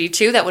characters in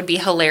G2 that would be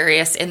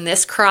hilarious in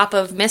this crop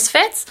of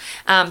misfits.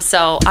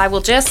 So I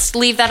will just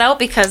leave that out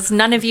because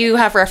none of you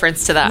have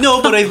reference to that.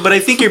 No, but I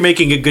think you're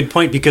making a good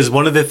point, because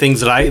one of the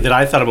things that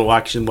I thought about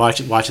watching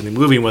the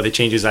movie and one of the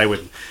changes I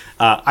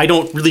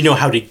don't really know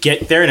how to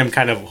get there, and I'm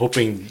kind of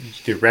hoping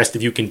the rest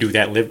of you can do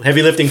that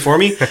heavy lifting for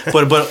me.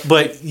 But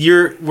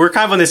we're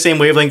kind of on the same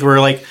wavelength where,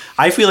 like,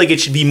 I feel like it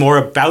should be more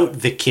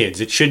about the kids.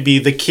 The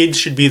kids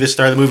should be the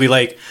star of the movie.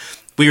 Like,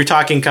 we were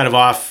talking kind of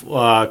off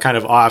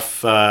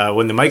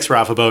when the mics were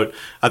off about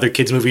other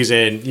kids' movies,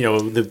 and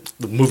the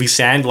movie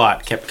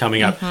Sandlot kept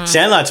coming up. Mm-hmm.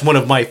 Sandlot's one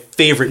of my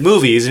favorite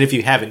movies, and if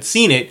you haven't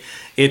seen it,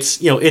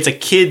 it's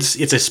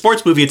a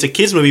sports movie, it's a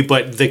kids movie,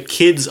 but the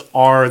kids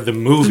are the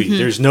movie. Mm-hmm.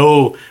 There's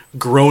no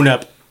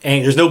grown-up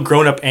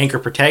grown-up anchor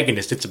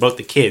protagonist. It's about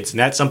the kids, and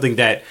that's something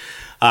that,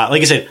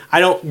 like I said, I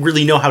don't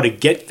really know how to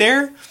get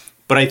there,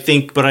 but I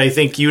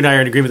think you and I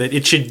are in agreement that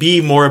it should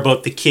be more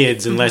about the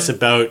kids and less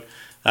about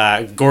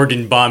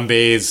Gordon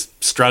Bombay's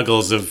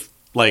struggles of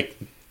like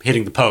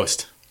hitting the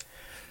post.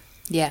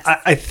 Yes.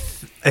 I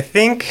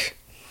think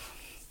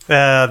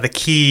the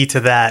key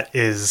to that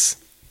is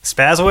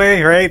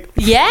Spazway, right?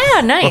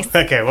 Yeah, nice.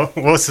 Okay,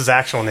 what's his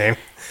actual name?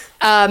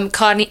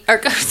 Charlie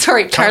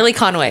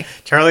Conway.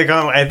 Charlie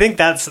Conway. I think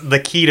that's the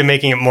key to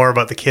making it more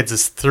about the kids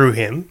is through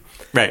him.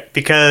 Right.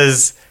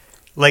 Because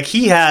like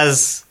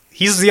he's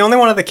the only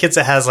one of the kids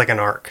that has like an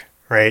arc,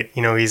 right?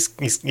 You know, he's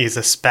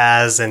a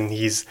spaz and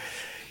he's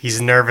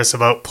nervous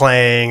about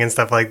playing and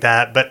stuff like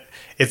that, but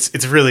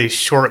it's really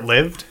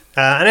short-lived.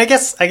 And I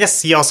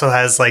guess he also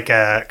has like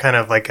a kind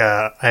of like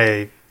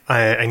I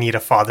need a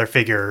father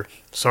figure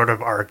sort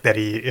of arc that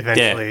he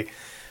eventually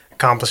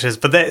accomplishes.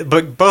 But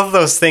both of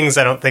those things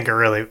I don't think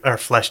are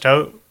fleshed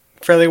out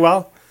fairly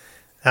well.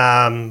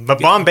 But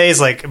Bombay is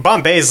like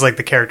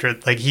the character,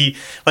 like he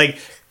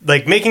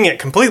like making it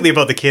completely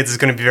about the kids is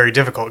going to be very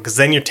difficult because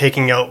then you're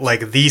taking out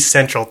like the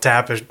central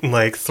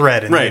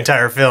thread in the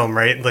entire film,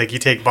 right? Like you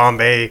take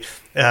Bombay,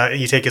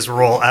 you take his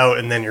role out,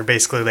 and then you're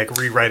basically like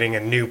rewriting a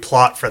new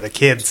plot for the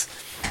kids.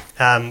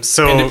 And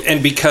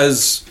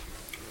because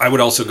I would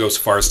also go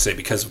so far as to say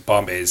because of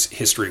Bombay's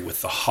history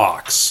with the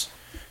Hawks,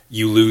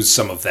 you lose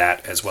some of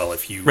that as well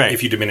if you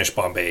diminish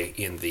Bombay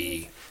in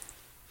the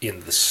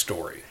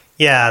story.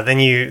 Yeah, then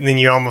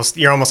you're almost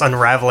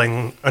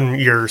unraveling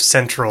your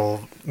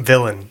central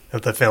villain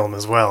of the film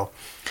as well.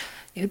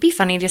 It would be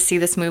funny to see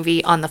this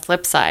movie on the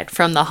flip side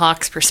from the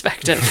Hawks'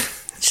 perspective.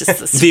 It's just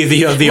this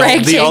the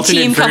alternate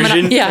team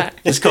version. Up, yeah,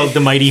 it's called the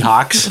Mighty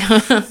Hawks.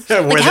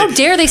 how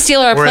dare they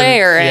steal our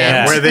player?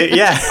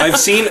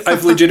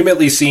 I've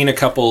legitimately seen a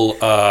couple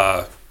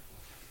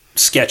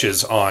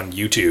sketches on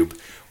YouTube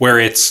where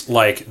it's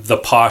like the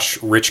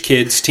posh rich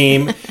kids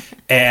team.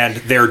 And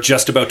they're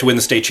just about to win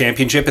the state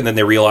championship, and then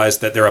they realize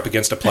that they're up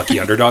against a plucky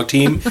underdog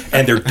team,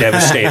 and they're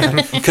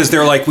devastated. Because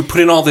they're like, we put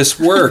in all this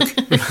work.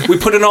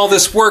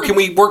 And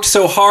we worked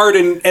so hard,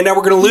 and now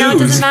we're going to lose. No, it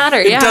doesn't matter.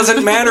 It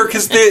doesn't matter,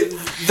 because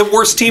the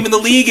worst team in the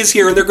league is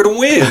here, and they're going to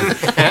win.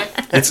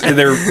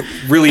 They're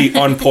really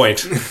on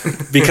point,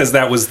 because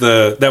that was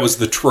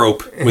the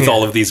trope with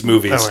all of these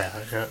movies.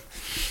 Oh, yeah.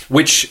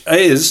 Which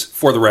is,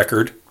 for the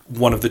record,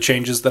 one of the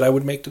changes that I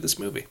would make to this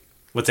movie.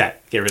 What's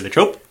that? Get rid of the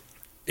trope?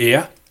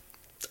 Yeah.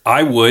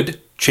 I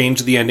would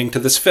change the ending to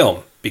this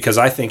film because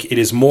I think it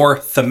is more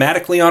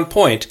thematically on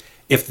point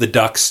if the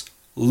Ducks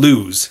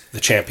lose the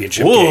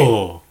championship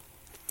game.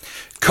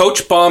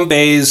 Coach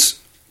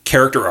Bombay's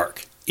character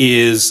arc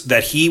is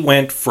that he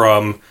went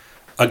from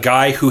a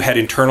guy who had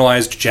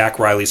internalized Jack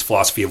Riley's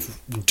philosophy of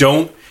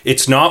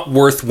it's not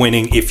worth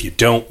winning if you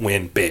don't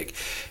win big.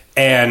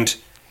 And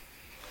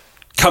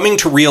coming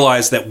to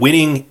realize that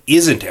winning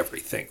isn't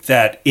everything,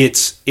 that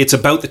it's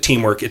about the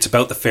teamwork, it's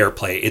about the fair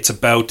play, it's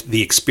about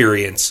the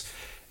experience.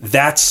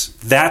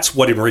 That's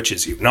what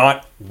enriches you,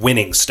 not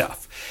winning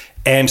stuff.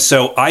 And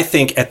so I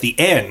think at the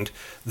end,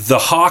 the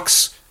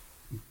Hawks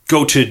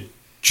go to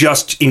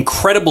just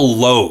incredible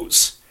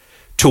lows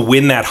to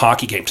win that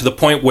hockey game, to the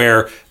point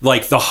where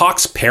like the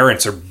Hawks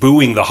parents are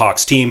booing the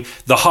Hawks team.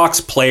 The Hawks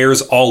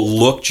players all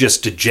look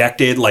just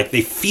dejected, like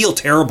they feel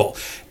terrible.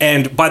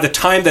 And by the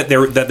time that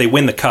they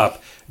win the cup,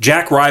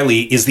 Jack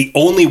Riley is the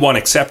only one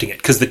accepting it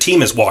because the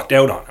team has walked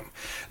out on him.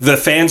 The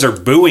fans are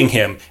booing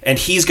him, and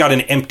he's got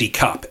an empty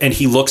cup, and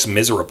he looks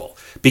miserable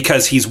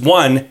because he's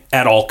won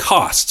at all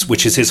costs,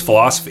 which is his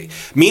philosophy.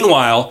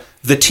 Meanwhile,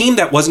 the team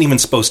that wasn't even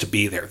supposed to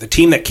be there, the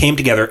team that came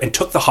together and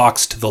took the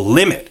Hawks to the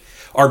limit,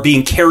 are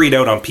being carried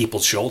out on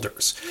people's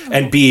shoulders,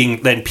 and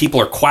then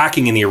people are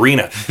quacking in the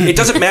arena. It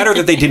doesn't matter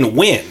that they didn't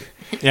win.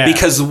 Yeah.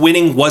 Because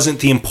winning wasn't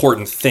the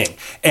important thing.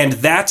 And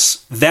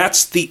that's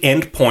the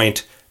end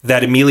point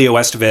that Emilio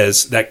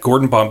Estevez, that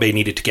Gordon Bombay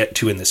needed to get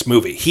to in this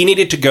movie. He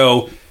needed to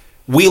go,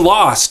 we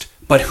lost,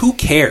 but who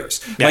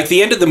cares? Yeah. Like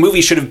the end of the movie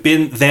should have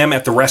been them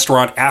at the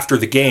restaurant after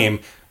the game,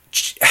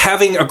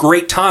 having a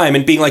great time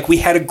and being like, we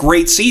had a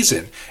great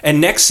season, and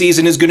next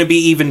season is going to be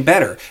even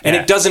better. And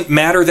it doesn't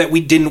matter that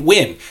we didn't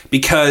win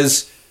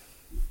because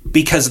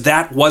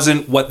that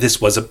wasn't what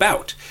this was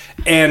about.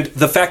 And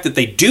the fact that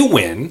they do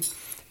win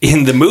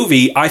in the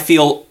movie, I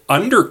feel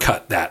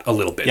undercut that a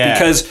little bit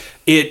because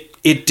it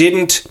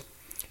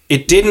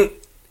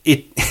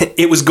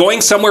was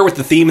going somewhere with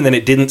the theme, and then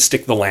it didn't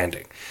stick the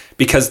landing,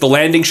 because the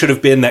landing should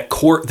have been that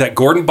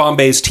Gordon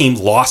Bombay's team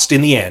lost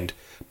in the end,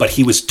 but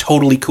he was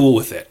totally cool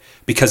with it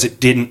because it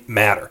didn't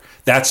matter.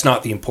 That's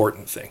not the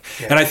important thing.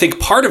 Yeah. And I think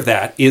part of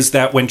that is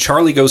that when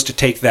Charlie goes to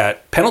take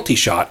that penalty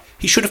shot,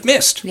 he should have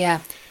missed. Yeah.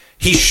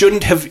 He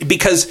shouldn't have,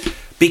 because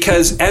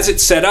as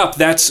it's set up,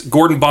 that's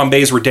Gordon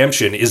Bombay's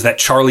redemption, is that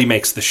Charlie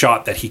makes the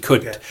shot that he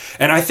couldn't. Yeah.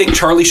 And I think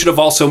Charlie should have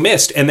also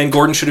missed, and then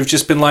Gordon should have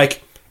just been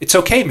like, it's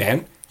okay,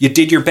 man. You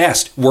did your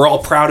best. We're all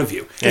proud of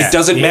you. Yeah. It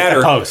doesn't You hit the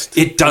matter. post.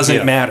 It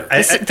doesn't matter.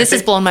 This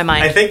has blown my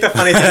mind. I think the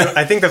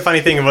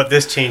funny thing about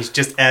this change,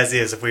 just as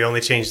is, if we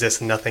only change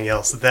this and nothing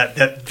else,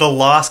 that the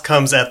loss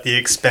comes at the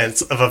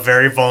expense of a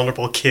very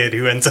vulnerable kid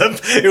who ends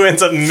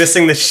up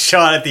missing the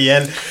shot at the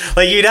end.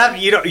 Like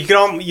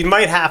you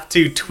might have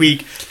to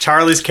tweak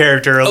Charlie's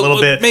character a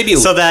little bit, maybe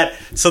so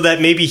that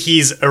maybe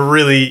he's a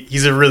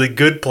really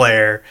good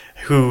player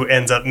who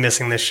ends up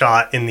missing the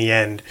shot in the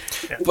end.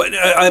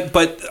 Yeah.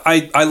 But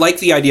I like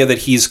the idea that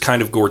he's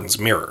kind of Gordon's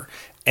mirror,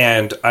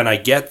 and I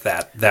get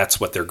that that's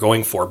what they're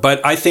going for.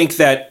 But I think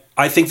that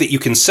you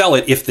can sell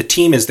it if the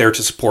team is there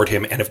to support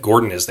him and if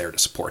Gordon is there to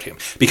support him,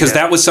 because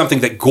that was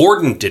something that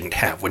Gordon didn't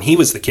have when he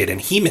was the kid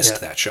and he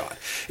missed that shot.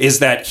 Is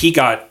that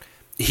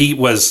he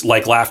was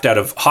like laughed out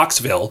of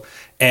Hawksville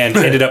and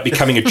ended up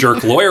becoming a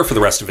jerk lawyer for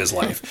the rest of his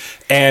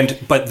life.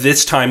 But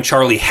this time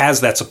Charlie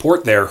has that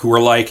support there who are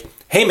like,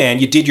 hey man,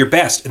 you did your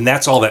best, and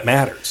that's all that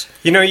matters.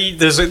 You know,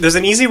 there's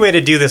an easy way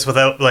to do this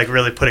without like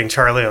really putting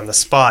Charlie on the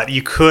spot.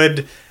 You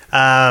could,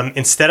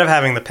 instead of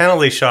having the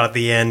penalty shot at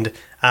the end,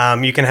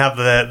 you can have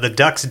the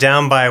Ducks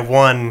down by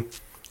 1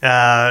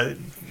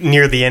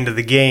 near the end of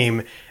the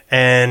game,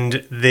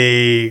 and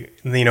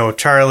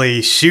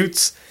Charlie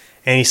shoots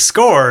and he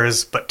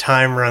scores, but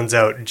time runs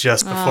out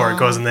just before it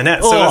goes in the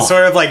net. So it's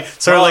sort of like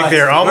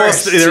they're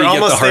almost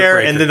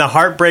there, and then the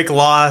heartbreak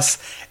loss.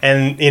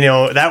 And,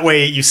 that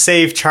way you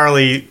save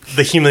Charlie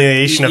the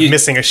humiliation of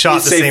missing a shot.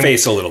 You save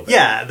face a little bit.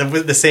 Yeah,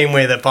 the same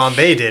way that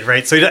Bombay did,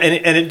 right? So,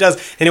 and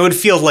it would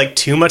feel like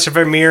too much of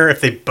a mirror if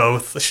they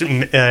both,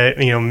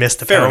 missed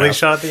the penalty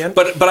shot at the end.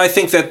 But I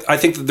think that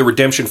the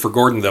redemption for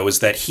Gordon, though, is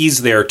that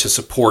he's there to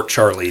support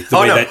Charlie the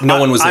way that no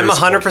one was there I'm to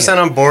support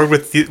 100% on board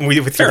with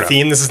your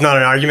theme. This is not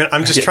an argument.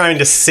 I'm just trying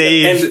to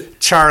save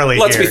Charlie.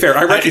 Let's be fair.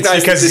 I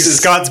recognize because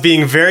Scott's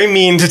being very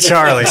mean to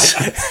Charlie,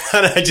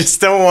 and I just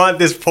don't want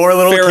this poor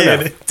little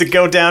kid to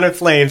go down in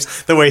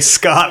flames the way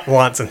Scott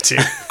wants him to.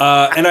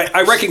 And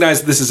I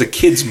recognize this is a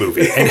kids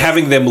movie, and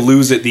having them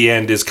lose at the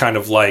end is kind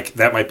of like,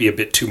 that might be a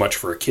bit too much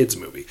for a kids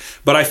movie.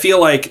 But I feel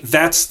like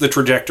that's the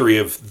trajectory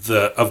of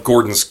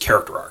Gordon's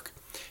character arc,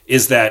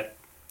 is that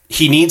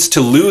he needs to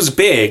lose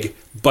big,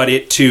 but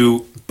it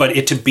to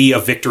be a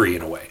victory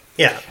in a way.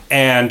 Yeah.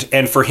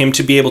 And for him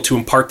to be able to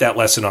impart that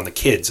lesson on the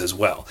kids as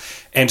well.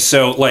 And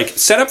so, like,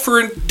 set up for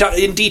in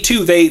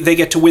D2, they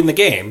get to win the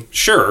game,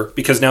 sure,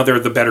 because now they're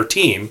the better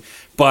team.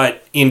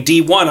 But in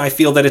D1, I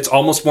feel that it's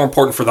almost more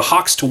important for the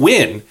Hawks to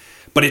win,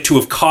 but it to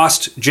have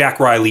cost Jack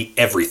Riley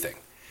everything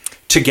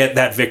to get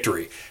that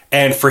victory.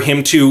 And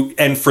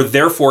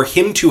therefore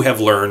him to have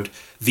learned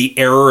the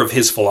error of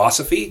his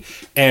philosophy,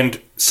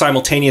 and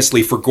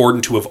simultaneously for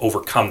Gordon to have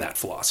overcome that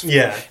philosophy.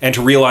 Yeah. And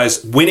to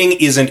realize winning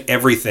isn't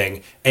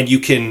everything, and you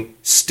can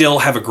still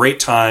have a great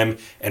time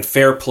and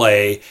fair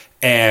play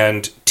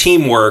and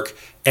teamwork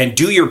and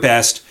do your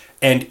best.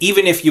 And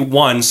even if you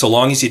won, so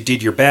long as you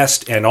did your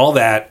best and all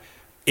that,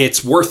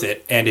 it's worth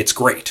it and it's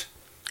great.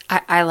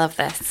 I love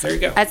this. There you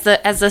go.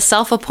 As the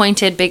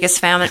self-appointed biggest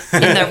fan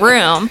in the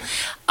room,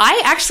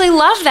 I actually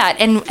love that.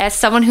 And as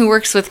someone who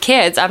works with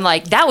kids, I'm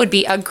like, that would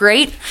be a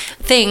great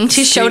thing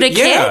to show to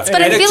kids.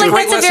 But I feel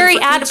like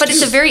that's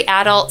it's a very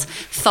adult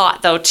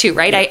thought though too,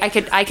 right?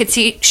 Yeah. I could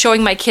see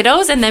showing my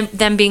kiddos and then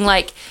them being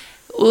like,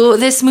 "Oh,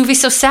 this movie's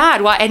so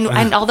sad." Why?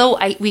 And although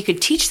we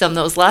could teach them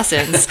those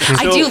lessons,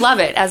 I do love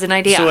it as an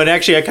idea. So, and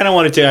actually, I kind of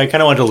wanted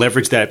to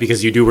leverage that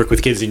because you do work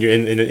with kids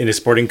in a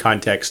sporting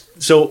context.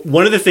 So,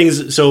 one of the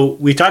things,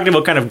 we talked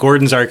about kind of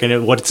Gordon's arc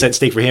and what's at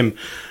stake for him.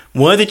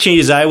 One of the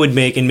changes I would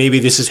make, and maybe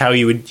this is how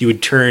you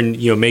would turn,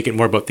 make it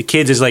more about the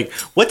kids, is like,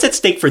 what's at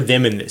stake for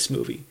them in this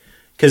movie?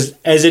 Because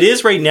as it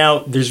is right now,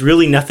 there's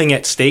really nothing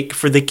at stake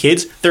for the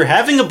kids. They're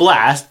having a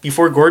blast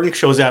before Gordon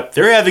shows up.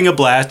 They're having a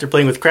blast. They're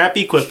playing with crappy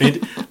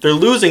equipment. They're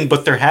losing,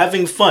 but they're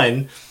having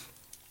fun.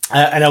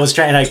 And I was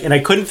trying, and I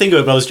couldn't think of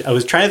it. But I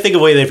was trying to think of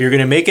a way that if you're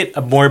going to make it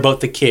more about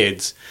the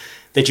kids,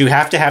 that you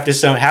have to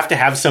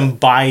have some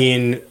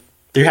buy-in.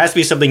 There has to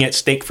be something at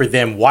stake for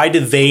them. Why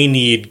do they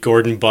need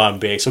Gordon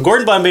Bombay? So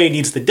Gordon Bombay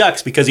needs the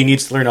Ducks because he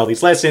needs to learn all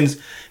these lessons,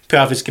 pay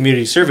off his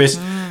community service.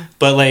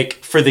 But like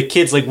for the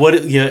kids, like what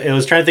I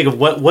was trying to think of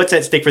what's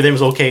at stake for them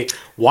is, okay,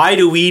 why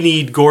do we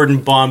need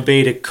Gordon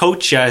Bombay to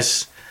coach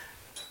us?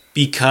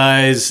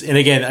 Because, and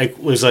again, I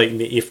was like,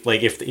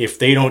 if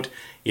they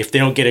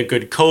don't get a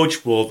good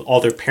coach, will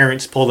all their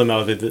parents pull them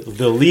out of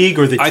the league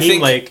or the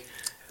team?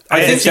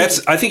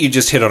 I think you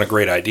just hit on a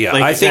great idea.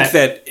 I think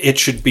that it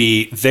should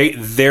be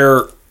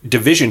their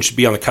division should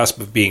be on the cusp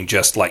of being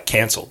just like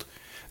canceled.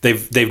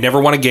 They've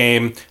never won a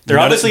game. They're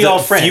obviously all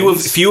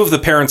friends. Few of the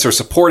parents are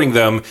supporting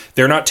them.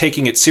 They're not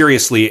taking it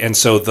seriously, and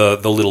so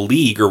the little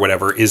league or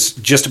whatever is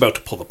just about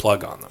to pull the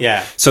plug on them.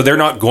 Yeah. So they're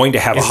not going to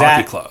have a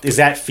hockey club. Is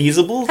that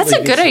feasible? That's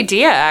a good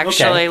idea,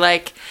 actually.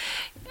 Okay.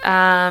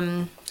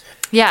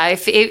 Yeah,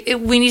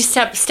 we need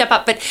to step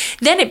up. But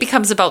then it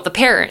becomes about the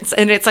parents,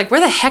 and it's like, where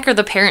the heck are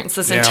the parents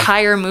this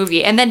entire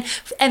movie? And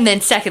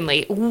then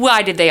secondly,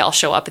 why did they all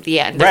show up at the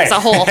end? There's a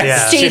whole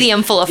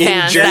stadium full of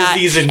fans,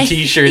 jerseys and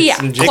T-shirts,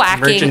 and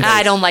quacking. merchandise.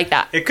 I don't like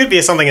that. It could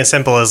be something as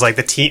simple as like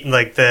the team,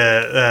 like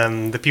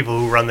the people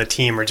who run the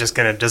team are just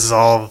going to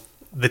dissolve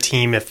the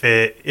team if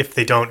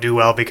they don't do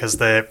well because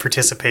the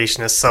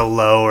participation is so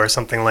low or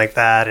something like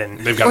that, and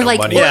They've got Or no like,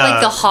 money. or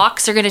like the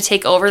Hawks are going to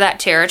take over that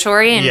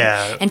territory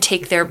and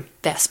take their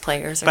best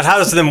players. But how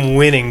does them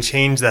winning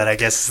change that? I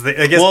guess.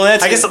 Well,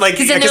 that's- I guess like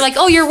Because then they're like,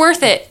 oh, you're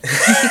worth it.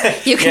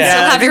 You can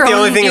still have your the own,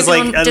 only thing is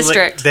own like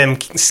district. them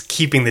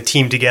keeping the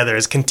team together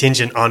is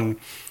contingent on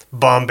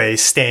Bombay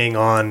staying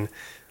on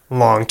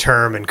long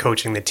term and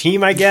coaching the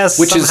team, I guess.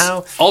 Which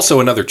somehow. is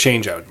also another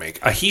change I would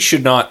make. He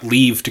should not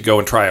leave to go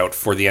and try out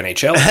for the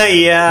NHL.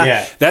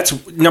 Yeah.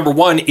 That's number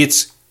one.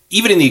 It's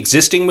even in the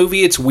existing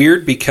movie, it's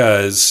weird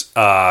because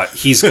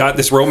he's got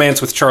this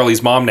romance with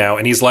Charlie's mom now,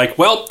 and he's like,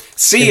 "Well,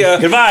 see ya,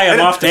 Goodbye.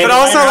 I'm off to But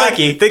also, like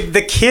hockey.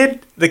 the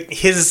kid,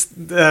 his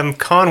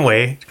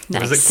Conway,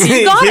 Nice. was it?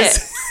 You got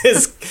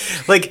his,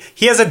 like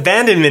he has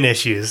abandonment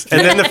issues,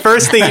 and then the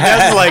first thing he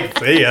does is like,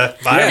 "See ya,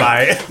 bye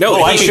bye." No,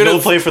 Oh, I he should should go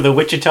have. play for the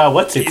Wichita.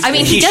 What's it? I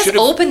mean, he he does should've-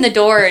 open the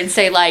door and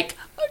say, like,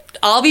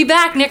 I'll be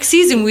back next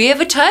season. We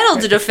have a title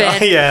to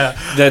defend. Yeah.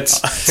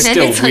 That's And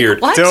still it's like,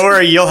 weird. what? Don't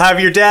worry, you'll have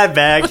your dad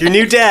back. Your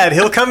new dad,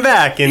 he'll come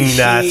back in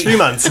 3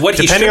 months. What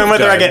he Depending on should've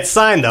whether I done- get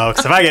signed, though.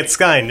 Because if I get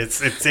signed,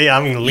 it's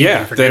I'm leaving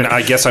Yeah, for then good.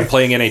 I guess I'm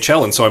playing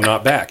NHL, and so I'm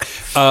not back.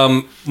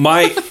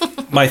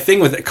 My thing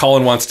with it,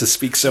 Colin wants to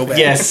speak so bad.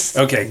 Yes.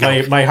 Okay.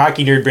 Go. My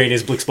hockey nerd brain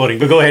is exploding.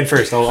 But go ahead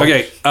first.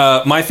 Okay.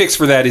 My fix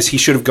for that is he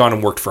should have gone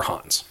and worked for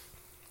Hans.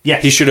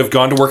 Yes. He should have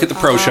gone to work at the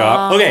pro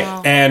shop. Okay.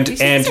 And These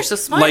things are so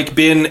smart. like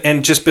been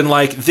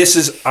like, this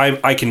is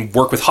I can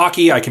work with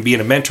hockey. I can be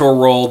in a mentor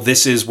role.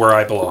 This is where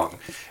I belong.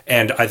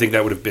 And I think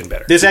that would have been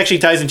better. This actually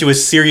ties into a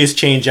serious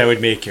change I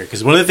would make here,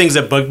 because one of the things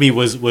that bugged me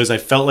was I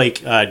felt like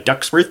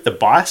Ducksworth, the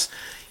boss,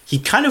 he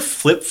kind of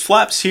flip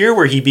flops here,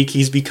 where he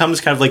becomes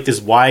kind of like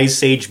this wise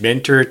sage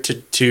mentor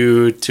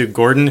to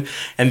Gordon,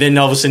 and then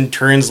all of a sudden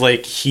turns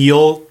like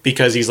heel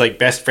because he's like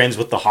best friends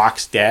with the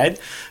Hawks' dad.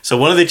 So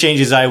one of the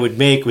changes I would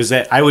make was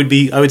that I would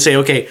say,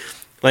 okay,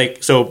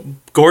 like, so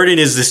Gordon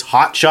is this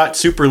hotshot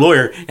super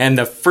lawyer, and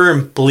the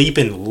firm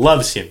bleeping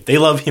loves him. They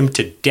love him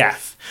to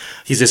death.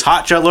 He's this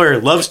hotshot lawyer,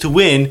 loves to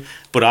win,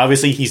 but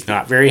obviously he's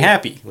not very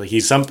happy. Like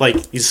he's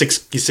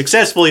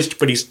successful,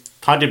 but he's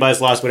haunted by his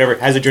loss, whatever,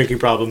 has a drinking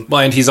problem.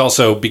 Well, and he's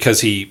also,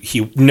 because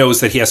he knows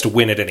that he has to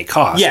win at any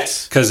cost.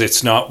 Yes. Because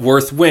it's not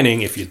worth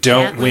winning if you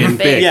don't Can't win win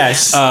big. big.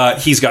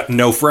 Yes. He's got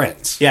no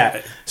friends.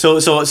 Yeah. So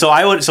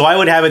I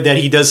would have it that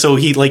he does, so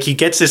he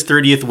gets his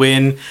 30th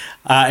win,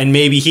 and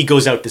maybe he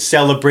goes out to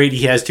celebrate.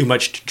 He has too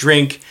much to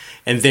drink,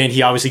 and then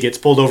he obviously gets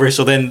pulled over.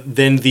 So then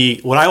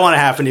what I want to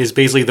happen is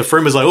basically the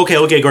firm is like,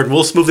 okay, Gordon,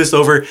 we'll smooth this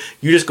over.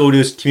 You just go to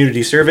his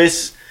community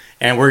service,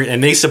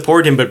 and they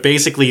support him, but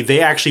basically they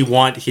actually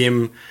want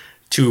him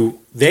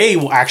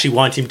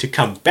to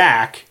come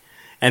back.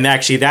 And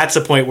actually, that's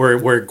the point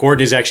where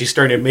Gordon is actually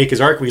starting to make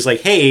his arc, where he's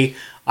like, hey,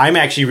 I'm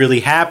actually really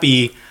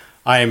happy.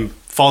 I'm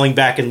falling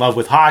back in love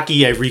with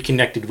hockey. I've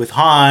reconnected with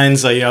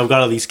Hans. I've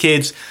got all these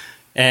kids.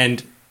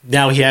 And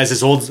now he has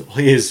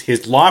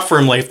his law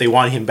firm life. They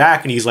want him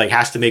back. And he's like,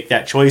 has to make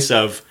that choice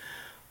of,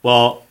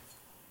 well,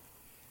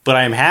 but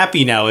I'm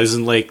happy now.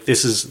 Isn't like,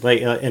 this is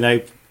like,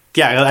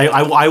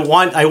 I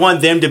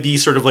want them to be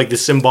sort of like the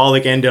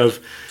symbolic end of,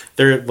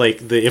 they're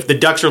like if the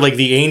Ducks are like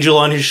the angel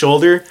on his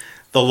shoulder,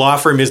 the law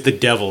firm is the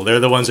devil. They're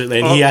the ones that,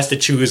 and he has to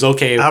choose.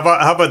 Okay, How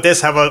about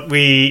this? How about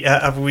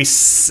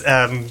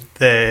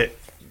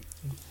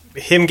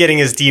him getting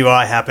his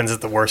DUI happens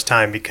at the worst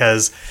time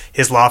because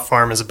his law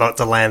firm is about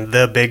to land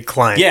the big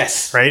client.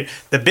 Yes. Right?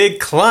 The big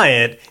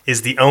client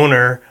is the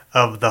owner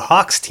of the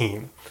Hawks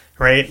team.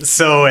 Right?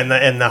 So and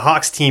the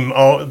Hawks team,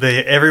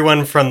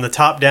 everyone from the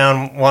top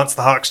down wants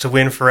the Hawks to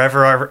win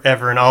forever,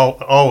 ever and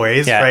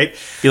always, Yeah. right?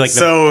 Be like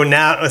when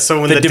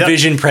the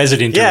division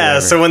president. or yeah,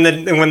 whatever. so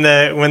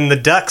when the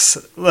Ducks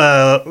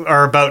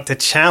are about to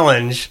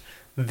challenge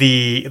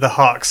the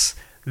Hawks,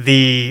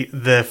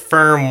 the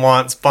firm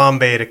wants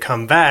Bombay to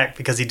come back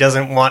because he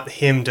doesn't want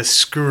him to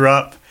screw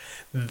up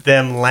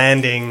them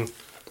landing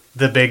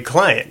the big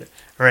client,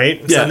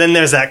 right? Yeah. So then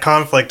there's that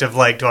conflict of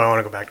like, do I want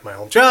to go back to my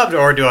old job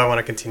or do I want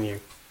to continue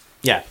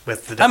yeah,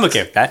 with the Ducks? I'm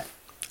okay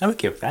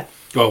with that.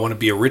 Do I want to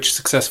be a rich,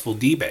 successful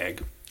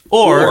D-bag?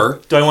 Or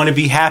do I want to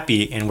be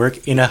happy and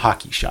work in a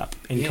hockey shop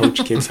and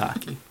coach kids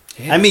hockey?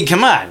 I mean,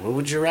 come on, what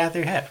would you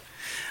rather have?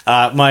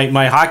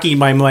 My hockey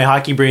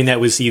brain that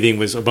was seething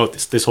was about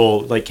this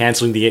whole like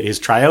canceling his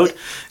tryout.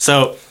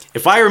 So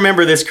if I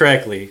remember this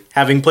correctly,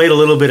 having played a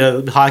little bit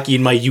of hockey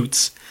in my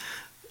youths,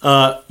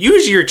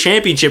 usually your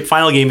championship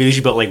final game is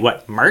usually about like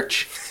what,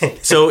 March?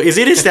 So is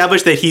it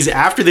established that he's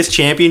after this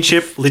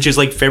championship, which is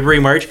like February,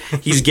 March,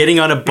 he's getting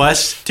on a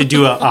bus to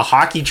do a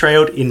hockey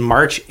tryout in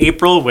March,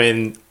 April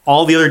when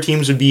all the other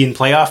teams would be in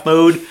playoff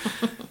mode?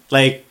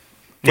 Like,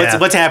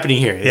 What's happening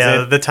here?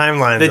 The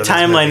timeline. The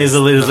timeline is a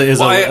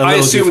little. I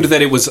assumed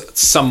that it was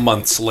some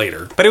months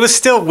later. but it was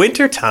still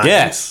winter time.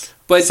 Yes.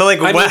 But So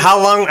like, I mean,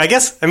 how long? I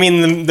guess. I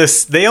mean,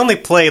 this they only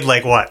played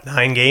like what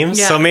 9 games,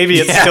 Yeah. so maybe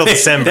it's still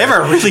December. They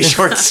have a really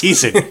short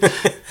season.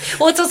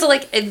 Well, it's also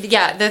like,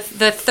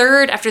 the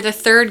third, after the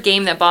third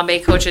game that Bombay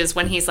coaches,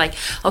 when he's like,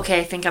 okay,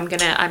 I think I'm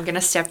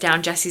gonna step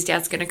down. Jesse's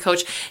dad's gonna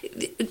coach.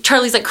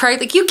 Charlie's like crying,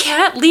 like, you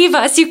can't leave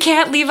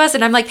us,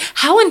 and I'm like,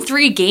 how in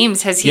 3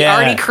 games has he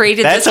already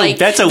created that's this?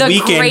 that's a the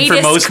weekend for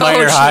greatest most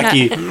minor coach?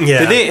 hockey.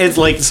 Yeah. It's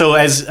like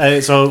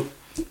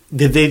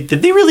Did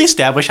they really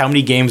establish how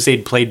many games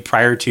they'd played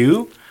prior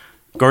to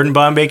Gordon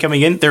Bombay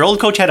coming in? Their old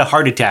coach had a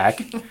heart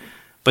attack.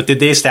 But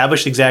did they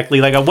establish exactly,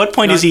 like, at what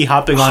point is he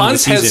hopping on the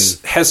Hans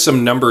season? has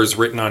some numbers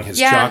written on his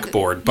Yeah,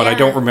 chalkboard, but I yeah.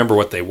 don't remember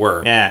what they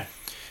were. Yeah.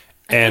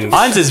 And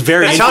Hans is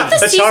very I into thought the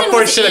The season chalkboard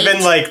was should have 8.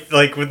 been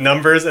like with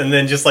numbers, and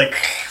then just like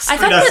I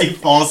thought Skrudowski the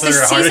falls under a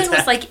heart season attack.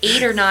 was like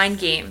 8 or 9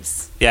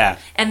 games. Yeah.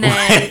 And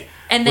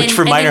then Which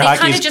for and minor then they hockey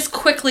kind is- of just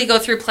quickly go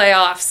through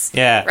playoffs.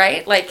 Yeah.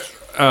 Right? Like,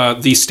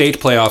 the state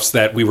playoffs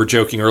that we were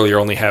joking earlier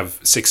only have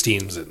 6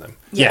 teams in them.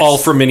 Yes. All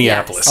from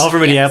Minneapolis. All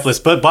from Minneapolis,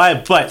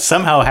 but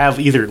somehow have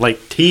either like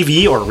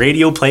TV or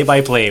radio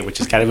play-by-play,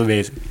 which is kind of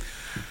amazing.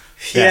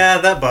 yeah,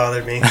 that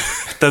bothered me.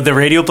 The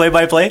radio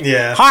play-by-play?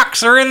 Yeah.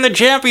 Hawks are in the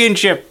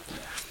championship.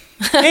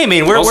 Hey,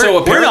 man, we're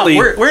apparently-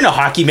 we're in a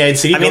hockey mad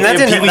city. I mean, Don't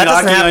that we have Pee Wee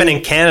doesn't hockey happen on-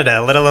 in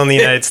Canada, let alone the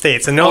United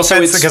States. And no Also,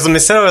 offense, it's- because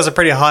Minnesota is a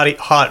pretty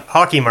hot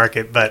hockey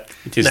market, but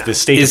It is no. the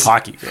state Is- of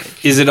hockey.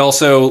 Is it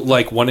also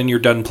like one and you're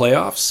done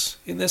playoffs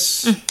in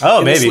this? Oh,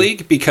 in this maybe.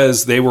 league,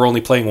 because they were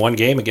only playing one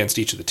game against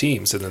each of the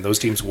teams, and then those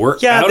teams were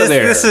Yeah, out of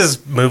there. this is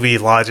movie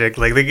logic.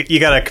 Like you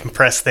got to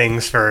compress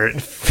things for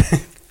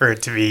for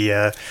it to be.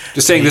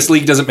 Just saying, this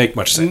league doesn't make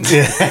much sense.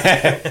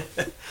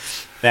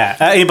 Yeah.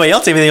 Anybody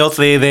else? Anything else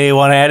they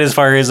want to add as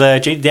far as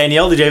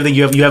Danielle? Did you have anything?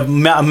 You have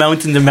a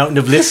mountain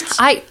of lists?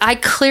 I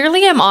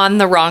clearly am on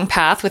the wrong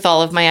path with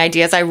all of my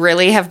ideas. I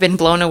really have been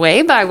blown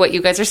away by what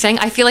you guys are saying.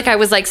 I feel like I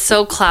was like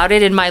so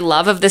clouded in my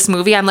love of this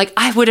movie. I'm like,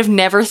 I would have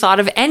never thought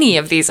of any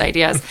of these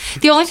ideas.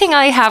 The only thing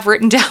I have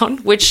written down,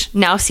 which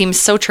now seems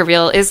so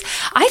trivial, is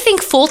I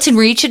think Fulton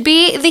Reed should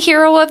be the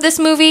hero of this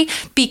movie,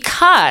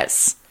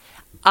 because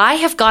I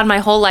have gone my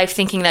whole life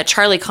thinking that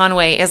Charlie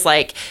Conway is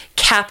like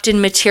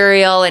captain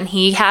material and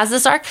he has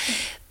this arc.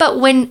 But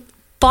when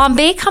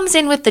Bombay comes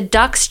in with the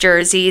Ducks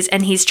jerseys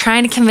and he's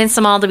trying to convince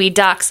them all to be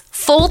Ducks,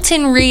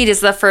 Fulton Reed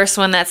is the first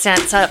one that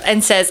stands up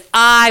and says,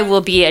 I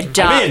will be a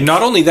Duck.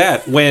 Not only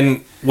that,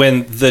 when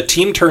the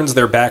team turns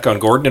their back on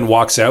Gordon and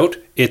walks out,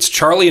 it's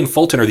Charlie and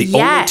Fulton are the only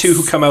Yes. two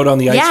who come out on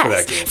the ice for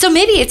that game. So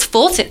maybe it's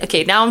Fulton.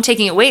 Okay, now I'm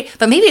taking it away,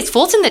 but maybe it's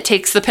Fulton that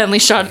takes the penalty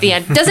shot at the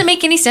end. Doesn't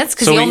make any sense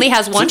because So he he- only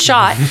has one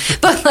shot.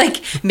 But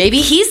like, maybe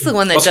he's the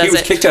one that Also, he does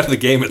was it. kicked out of the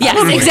game. At that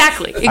Yes, point.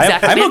 exactly. I'm We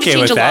have to okay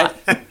change with a that.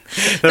 lot.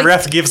 The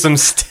ref gives them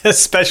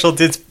special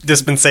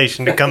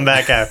dispensation to come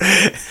back out.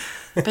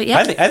 But yeah,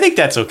 I think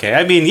that's okay.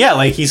 I mean, yeah,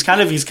 like he's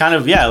kind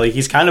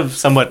of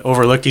somewhat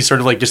overlooked. He's sort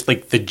of like just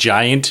like the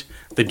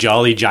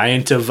jolly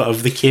giant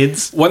of the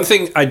kids. One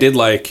thing I did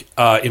like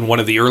in one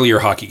of the earlier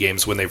hockey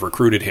games when they've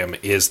recruited him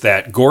is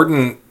that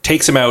Gordon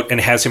takes him out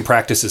and has him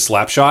practice his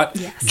slap shot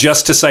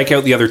just to psych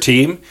out the other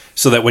team,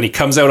 so that when he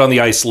comes out on the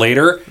ice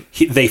later,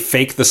 they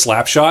fake the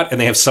slap shot and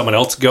they have someone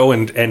else go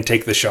and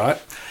take the shot.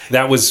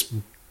 That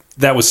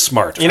was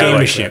smart. You know, I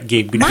like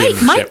Gamemanship.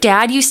 that. my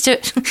dad used to,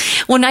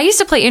 when I used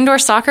to play indoor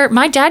soccer,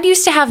 my dad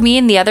used to have me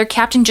and the other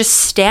captain just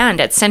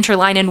stand at center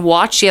line and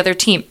watch the other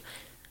team.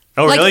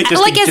 Oh, Like, really?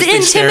 like as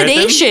to stare at them?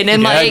 intimidation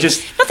and Yeah, like,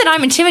 just not that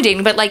I'm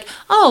intimidating, but like,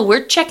 oh,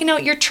 we're checking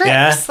out your tricks.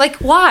 Yeah. Like,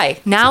 why?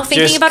 Now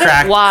thinking just about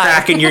it, why?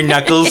 cracking your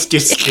knuckles.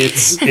 Just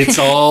It's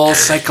all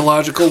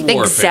psychological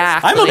warfare.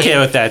 Exactly. I'm okay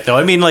with that though.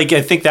 I mean, like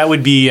I think that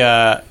would be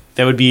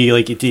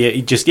like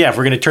if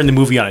we're gonna turn the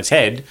movie on its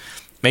head,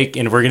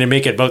 and we're gonna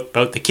make it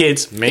about the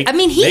kids. I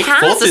mean, he make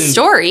has Fulton- a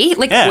story.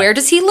 Like, Yeah. where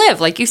does he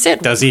live? Like you said,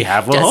 Does he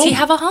have a does home? he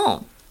have a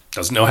home?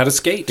 Doesn't know how to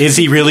skate. Is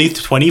he really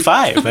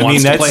 25? I mean,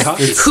 Wants to that's play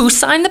hockey. Who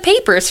signed the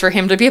papers for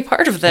him to be a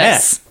part of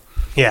this?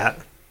 Yeah.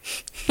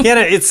 Yeah,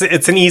 no, it's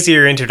an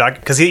easier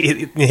introduction because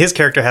his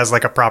character has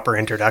like a proper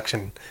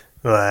introduction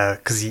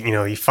because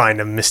you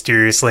find him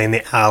mysteriously in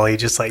the alley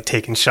just like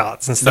taking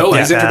shots and stuff. No,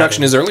 like his that.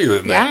 introduction is earlier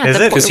than that. Yeah, Is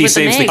the it? boy 'Cause he with the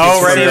saves the maid. kids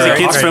Oh, right, Saves the right,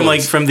 kids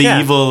right. from the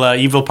Yeah.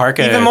 evil park.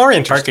 Even more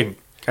interesting.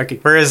 Park.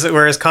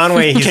 Whereas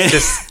Conway,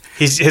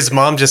 his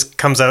mom just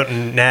comes out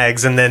and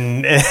nags, and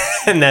then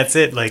and that's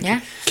it. Like,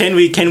 Yeah. Can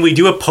we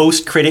do a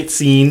post credit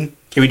scene?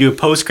 Can we do a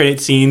post credit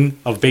scene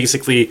of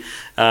basically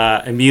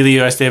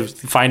Emilio Esteve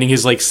finding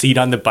his like seat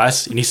on the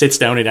bus, and he sits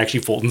down and actually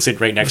Fulton sit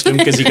right next to him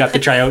because he got the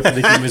tryout for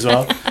the team as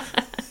well.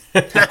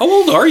 How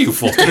old are you,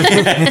 Fulton?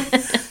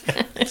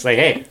 It's like,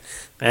 hey,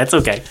 that's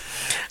okay.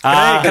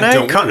 Can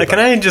don't worry about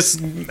I just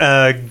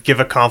give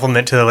a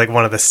compliment to like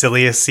one of the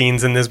silliest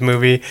scenes in this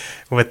movie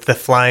with the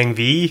flying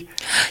V?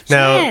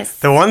 Now, Yes.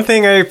 the one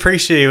thing I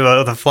appreciate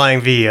about the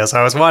flying V is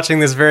I was watching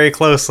this very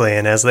closely,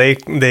 and as they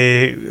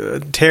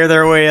tear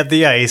their way at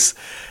the ice,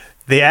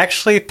 they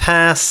actually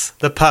pass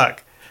the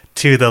puck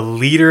to the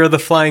leader of the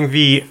Flying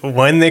V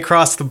when they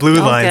crossed the blue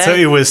line. good. So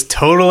it was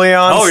totally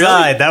onside. Oh,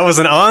 really? That was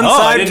an I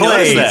onside didn't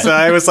notice play. that. So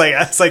I was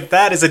like,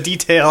 that is a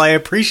detail I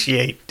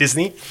appreciate,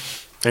 Disney.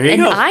 There you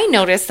And go. I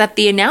noticed that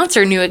the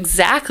announcer knew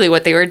exactly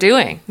what they were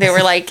doing. They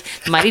were like,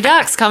 Mighty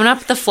Ducks coming up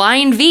with the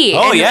Flying V.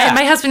 Oh, yeah. And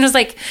my husband was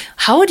like,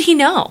 how would he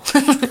know?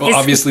 Well,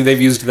 obviously, they've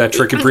used that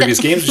trick in previous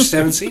games, just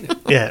haven't seen it.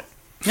 Yeah.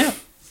 Yeah.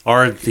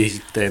 Or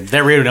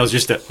that radio knows he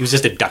was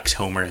just a Ducks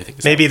homer, I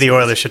think. Maybe the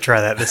Oilers should try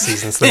that this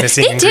season. It's the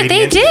missing They did.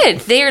 They ingredient.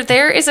 did.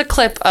 There is a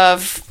clip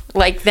of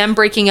like them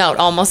breaking out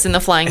almost in the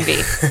Flying V.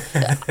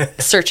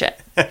 Search it.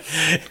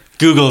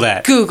 Google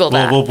that. Google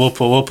that.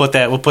 We'll put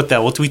that.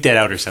 We'll tweet that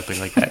out or something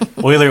like that.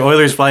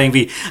 Oilers Flying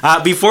V.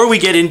 Before we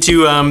get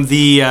into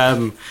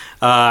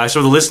sort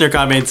of the listener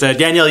comments,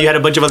 Danielle, you had a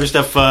bunch of other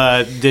stuff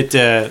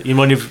that you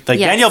wanted. Like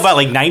Yes. Danielle bought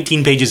like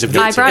 19 pages of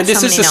I notes. brought And this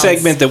so is many a notes.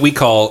 segment that we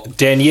call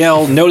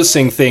Danielle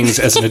noticing things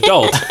as an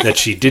adult that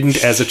she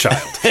didn't as a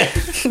child.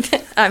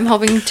 I'm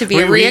hoping to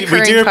be a We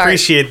reoccurring do part.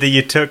 appreciate that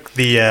you took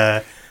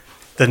the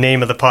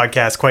name of the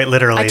podcast quite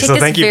literally. I take So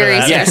this thank you for very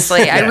that.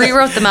 seriously. I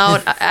rewrote them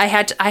out. I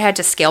had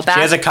to scale back.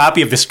 She has a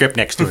copy of the script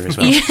next to her as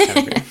well.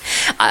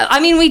 I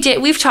mean,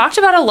 we've talked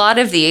about a lot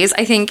of these.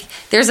 I think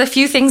there's a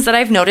few things that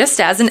I've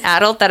noticed as an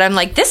adult that I'm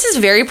like, this is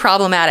very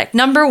problematic.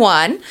 Number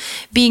one,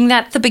 being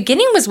that the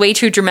beginning was way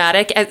too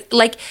dramatic.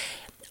 Like,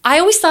 I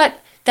always thought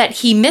that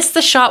he missed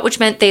the shot, which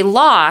meant they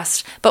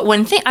lost. But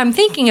when I'm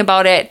thinking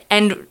about it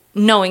and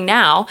knowing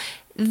now,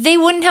 they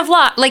wouldn't have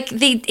lost. Like,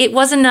 it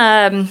wasn't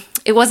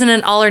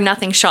an all or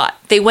nothing shot.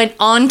 They went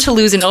on to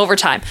lose in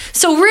overtime.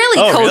 So really,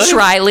 Oh, Coach really?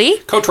 Riley,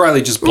 Coach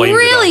Riley just blamed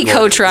really, it on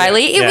Coach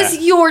Riley, it Yeah. was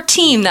your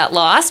team that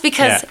lost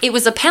because Yeah. it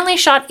was a penalty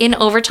shot in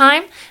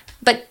overtime.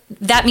 But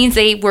that means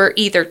they were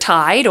either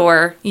tied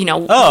or,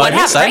 Oh, what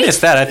happened, I right?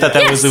 missed that. I thought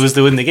that Yes. was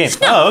the win the game.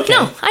 No, oh, okay.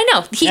 no, I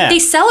know. Yeah. They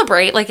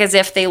celebrate like as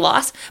if they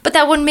lost, but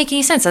that wouldn't make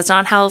any sense. That's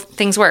not how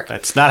things work.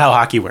 That's not how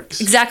hockey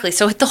works. Exactly.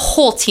 So the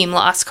whole team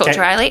lost, Coach Okay.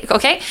 Riley.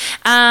 Okay.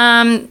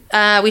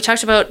 We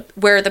talked about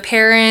where the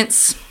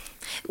parents.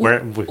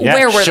 Where were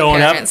the showing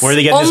parents? up? Where are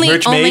they getting Only- this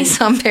merch only made?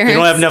 some They don't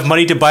parents. have enough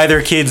money to buy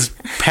their kids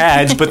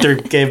pads, but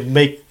they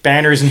make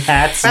banners and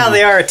hats. Well, and-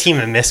 they are a team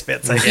of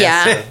misfits, I guess.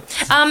 Yeah.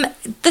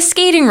 The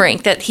skating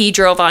rink that he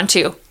drove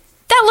onto.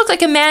 That looked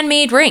like a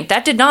man-made rink.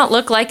 That did not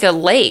look like a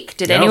lake.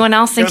 Did anyone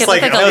else think it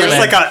looked like a it was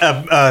lake?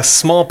 like a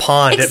small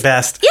pond It's- at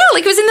best. Yeah,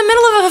 like it was in the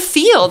middle of a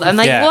field. I'm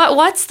like, Yeah.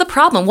 what's the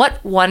problem?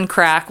 What one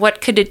crack? What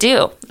could it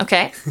do?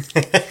 Okay.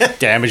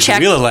 damage Check.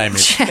 the wheel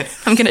alignment.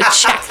 I'm going to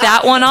check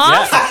that one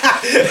off.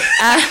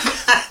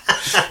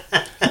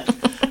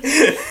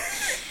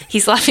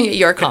 He's laughing at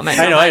your comment.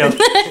 I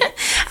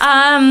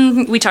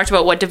know. We talked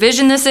about what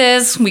division this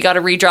is. We got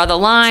to redraw the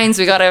lines.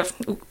 We got to.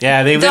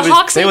 Yeah, The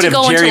Hawks they need would to have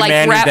go into, like,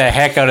 gerrymandered rep- the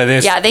heck out of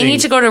this. Yeah, they thing. need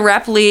to go to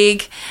Rep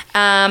League.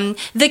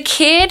 The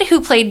kid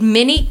who played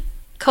Mini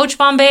Coach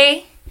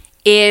Bombay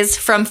is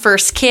from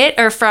First Kid,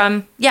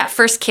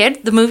 First Kid,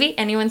 the movie.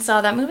 Anyone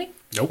saw that movie?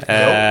 Nope.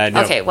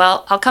 No. Okay,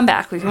 well, I'll come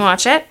back. We can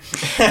watch it.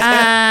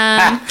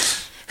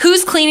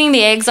 Who's cleaning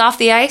the eggs off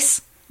the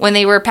ice when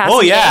they were passing?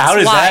 Oh yeah, the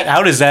eggs? Why?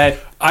 how does that?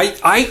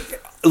 I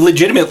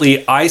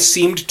legitimately, I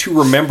seemed to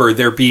remember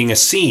there being a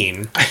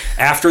scene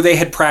after they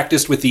had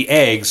practiced with the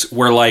eggs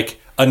where like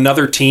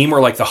another team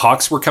or like the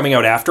Hawks were coming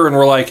out after and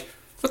were like,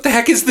 what the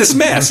heck is this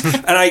mess?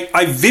 And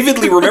I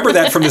vividly remember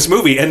that from this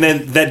movie, and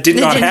then that did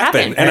It not didn't happen.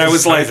 happen. And I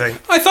was like, Surprising.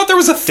 I thought there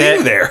was a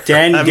thing there.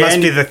 That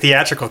must be the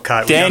theatrical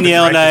cut. We don't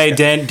Danielle and I, direct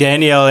this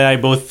Danielle and I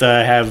both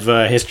have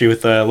history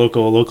with a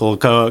local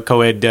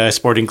co-ed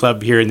sporting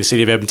club here in the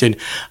city of Edmonton,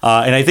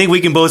 and I think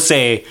we can both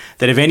say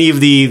that if any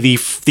of the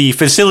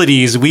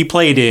facilities we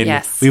played in,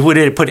 Yes. we would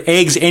have put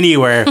eggs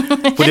anywhere,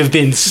 would have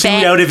been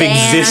sued out of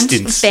Banned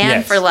existence.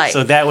 Banned for life.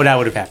 So that would not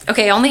would have happened.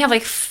 Okay, I only have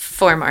like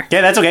 4 more. Yeah,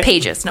 that's okay.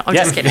 Pages. No, I'm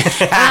Yeah. just kidding.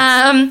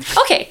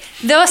 Okay,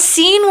 the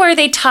scene where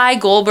they tie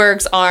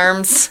Goldberg's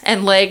arms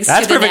and legs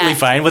That's to the perfectly net.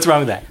 fine. What's wrong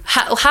with that?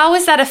 How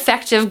is that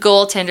effective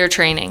goaltender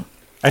training?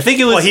 I think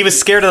it was. Well, he was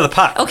scared of the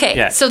puck. Okay,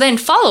 Yeah. so then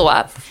follow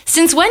up.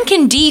 Since when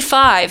can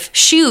D5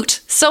 shoot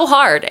so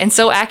hard and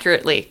so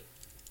accurately?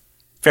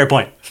 Fair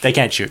point. They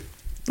can't shoot.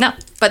 No,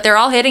 but they're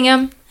all hitting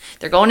him.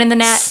 They're going in the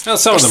net. Well,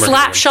 some of They're them are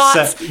slap hitting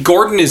shots. So-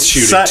 Gordon is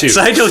shooting too.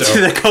 Side note so- to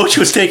the coach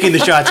was taking the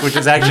shots, which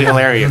is actually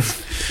hilarious.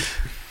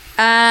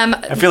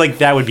 I feel like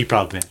that would be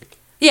problematic.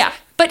 Yeah,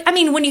 but I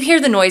mean, when you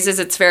hear the noises,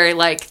 it's very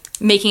like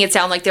making it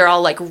sound like they're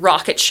all like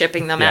rocket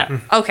shipping them Yeah.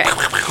 at. Okay.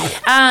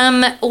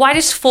 Why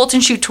does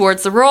Fulton shoot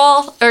towards the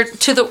roll or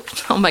to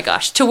the? Oh my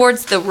gosh,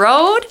 towards the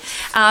road.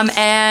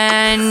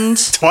 And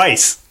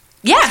Twice.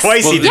 yes,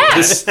 Twice he did.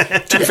 yes,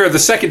 to be fair, the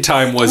second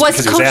time was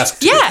because he was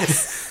asked.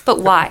 Yes, but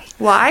why?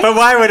 Why? But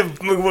why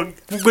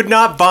would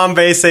not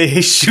Bombay say,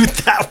 hey, shoot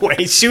that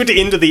way? Shoot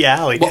into the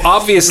alley. Well,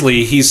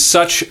 obviously, he's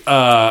such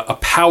a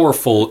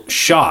powerful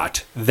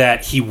shot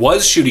that he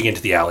was shooting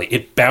into the alley.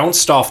 It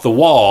bounced off the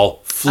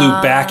wall, flew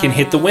back, and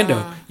hit the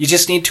window. You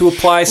just need to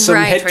apply some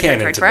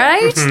headcanon to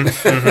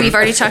that. right. We've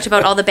already talked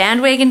about all the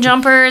bandwagon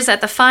jumpers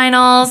at the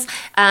finals.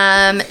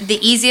 The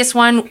easiest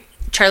one,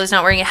 Charlie's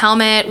not wearing a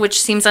helmet,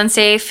 which seems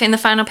unsafe in the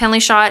final penalty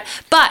shot.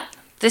 But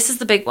this is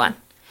the big one.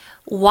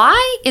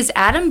 Why is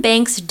Adam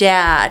Banks'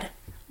 dad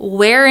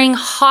wearing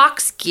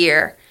Hawks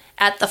gear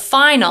at the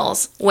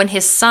finals when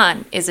his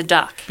son is a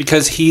Duck?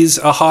 Because he's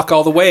a Hawk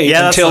all the way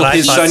Yeah, that's until what I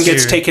his thought son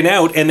gets too. taken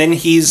out, and then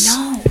he's...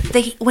 No,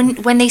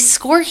 when they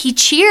score, he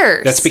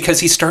cheers. That's because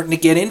he's starting to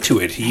get into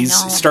it.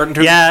 He's know. starting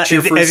to Yeah,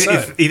 cheer for his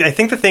son. I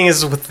think the thing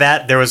is with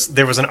that there was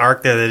an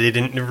arc there that they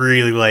didn't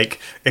really like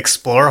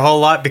explore a whole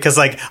lot, because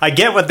like I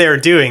get what they were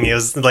doing. It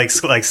was like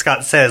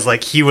Scott says,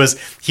 like he was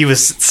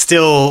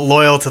still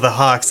loyal to the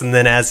Hawks, and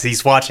then as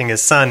he's watching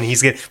his son,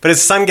 but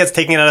his son gets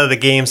taken out of the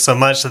game so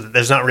much that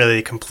there's not really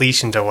a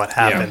completion to what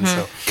happened.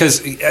 So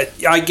Because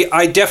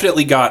I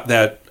definitely got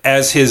that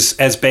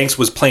as Banks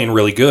was playing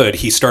really good,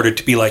 he started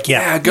to be like,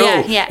 yeah,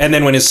 go. Yeah. And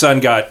then when his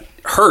son got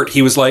hurt,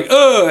 he was like,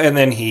 oh, and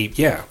then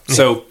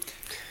so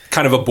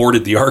kind of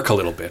aborted the arc a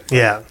little bit.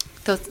 yeah.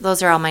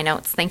 Those are all my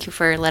notes. Thank you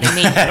for letting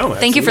me.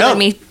 Thank you for letting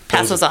me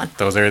pass those on.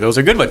 Those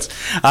are good ones.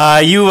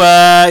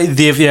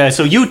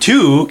 So you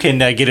too can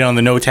get in on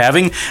the note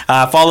having.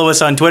 Follow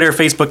us on Twitter,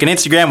 Facebook, and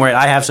Instagram, where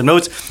I have some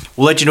notes.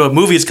 We'll let you know what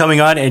movie is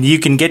coming on, and you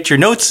can get your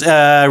notes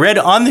read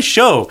on the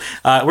show.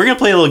 We're gonna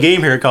play a little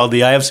game here called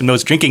the I Have Some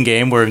Notes drinking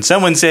game, where when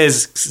someone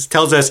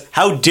tells us,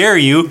 "How dare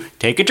you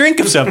take a drink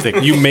of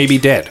something?" You may be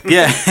dead.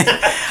 Yeah.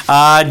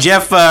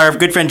 Jeff, our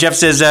good friend Jeff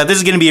says this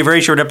is going to be a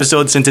very short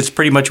episode since it's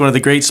pretty much one of the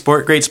great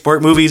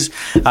sport movies.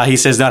 He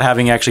says not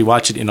having actually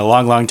watched it in a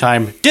long, long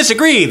time.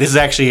 Disagree. This is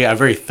actually a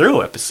very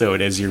thorough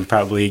episode, as you've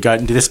probably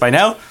gotten to this by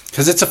now.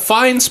 Because it's a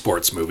fine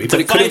sports movie, but a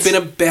it could have fine-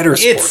 been a better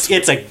sports movie.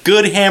 It's a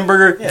good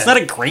hamburger. It's not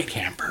a great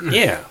hamburger.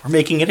 Yeah. We're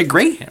making it a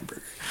great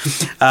hamburger.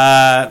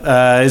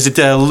 Is it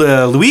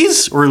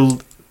Louise or?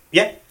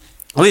 Yeah.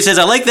 Well, he says,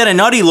 I like that a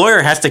naughty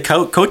lawyer has to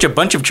coach a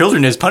bunch of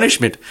children as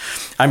punishment.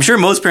 I'm sure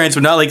most parents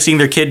would not like seeing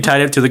their kid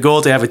tied up to the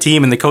goal to have a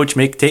team and the coach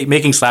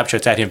making slap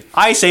shots at him.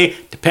 I say,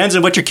 depends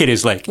on what your kid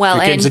is like. Well,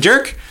 if your kid's a and-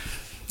 jerk,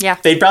 Yeah.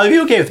 they'd probably be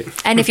okay with it.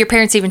 And if your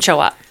parents even show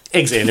up.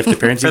 And if the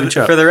parents even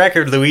show up. For the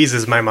record, Louise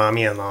is my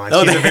mommy-in-law.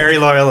 She's a very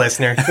loyal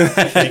listener.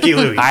 Thank you,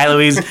 Louise. Hi,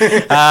 Louise.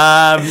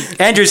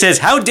 Andrew says,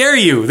 "How dare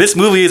you? This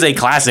movie is a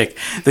classic.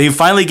 You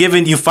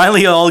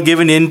finally all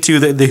given in to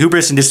the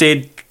hubris and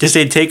decided to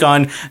take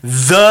on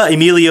the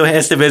Emilio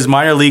Estevez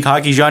minor league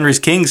hockey genre's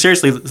king.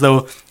 Seriously,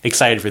 though,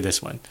 excited for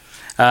this one."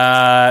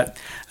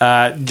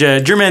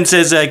 German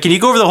says, "Can you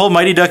go over the whole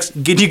Mighty Ducks?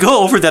 Can you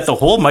go over that the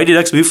whole Mighty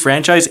Ducks movie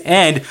franchise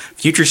and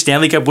future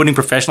Stanley Cup winning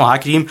professional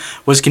hockey team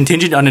was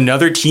contingent on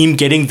another team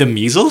getting the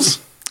measles?"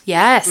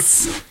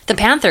 Yes. The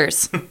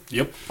Panthers.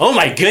 Yep. Oh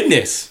my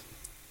goodness!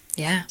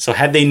 Yeah. So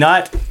had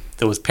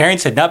those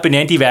parents had not been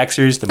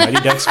anti-vaxxers, the Mighty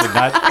Ducks would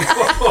not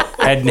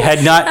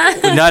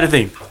would not a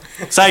thing.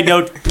 Side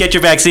note: get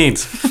your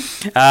vaccines.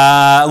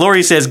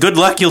 Lori says, "Good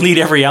luck. You'll need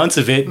every ounce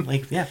of it."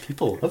 Like, yeah,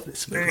 people love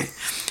this movie.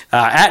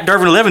 At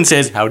Darwin11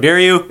 says, "How dare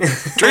you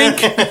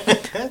drink?"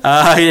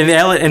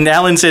 And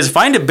Alan says,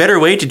 "Find a better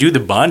way to do the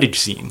bondage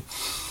scene."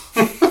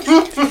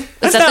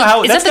 Is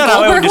that the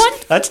Goldberg one?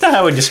 That's not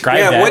how I would describe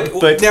that.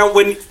 But now,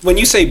 when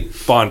you say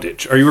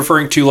bondage, are you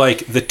referring to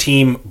like the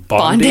team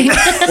bonding,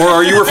 Bonding? or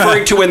are you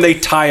referring to when they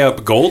tie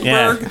up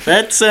Goldberg? yeah,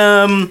 that's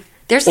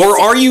There's Or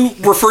are you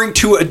referring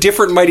to a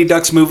different Mighty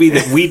Ducks movie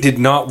that we did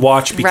not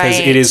watch because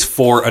Right. it is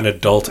for an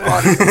adult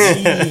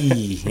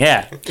audience?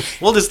 yeah.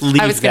 We'll just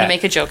leave. I was going that. to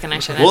make a joke and I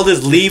shouldn't. We'll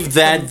just leave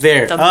that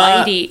there. The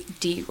mighty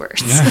D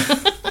words.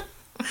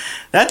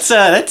 That's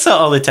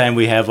all the time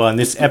we have on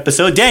this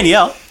episode.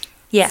 Danielle,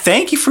 Yes.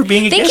 thank you for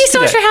being a Thank guest you so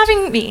much for today.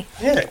 having me.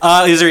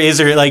 Is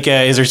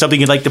there something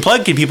you'd like to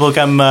plug? Can people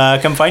come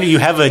find you? You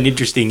have an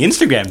interesting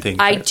Instagram thing.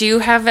 I do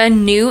have a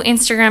new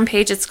Instagram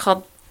page. It's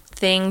called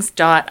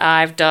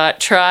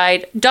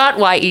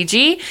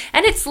things.i've.tried.yeg.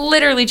 And it's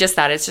literally just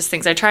that. It's just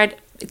things I tried.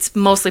 It's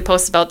mostly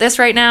posts about this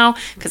right now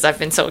because I've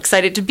been so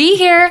excited to be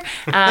here.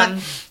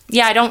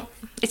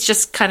 It's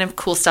just kind of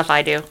cool stuff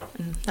I do.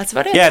 And that's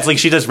about it. Yeah, it's like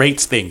she just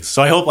rates things.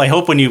 So I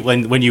hope when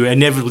you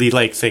inevitably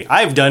like say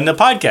I've done a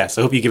podcast,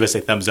 I hope you give us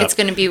a thumbs up. It's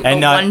going to be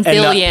 1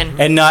 billion.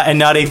 and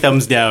not a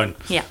thumbs down.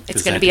 Yeah,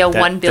 it's going to be a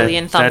 1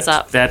 billion thumbs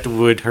up. That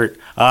would hurt.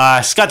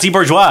 Scott C.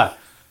 Bourgeois,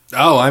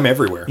 Oh, I'm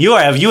everywhere. you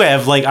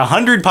have like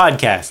 100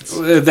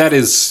 podcasts. That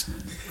is.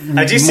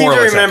 I do seem more to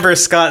or less remember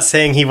Scott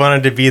saying he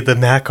wanted to be the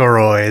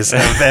McElroys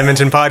of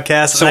Edmonton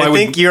podcast. So I I would-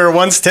 think you're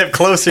one step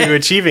closer to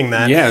achieving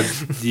that. Yeah,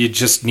 you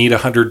just need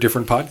 100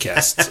 different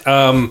podcasts.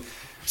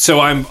 So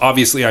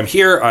I'm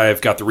here.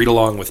 I've got the read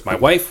along with my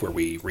wife, where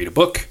we read a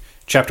book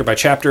chapter by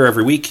chapter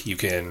every week. You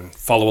can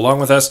follow along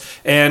with us.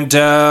 And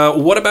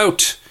what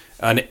about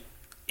an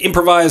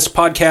improvised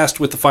podcast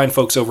with the fine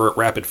folks over at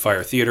Rapid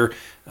Fire Theater?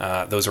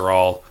 Those are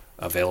all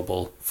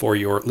available for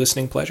your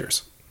listening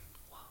pleasures.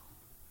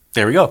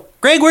 There we go.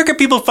 Greg, where can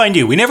people find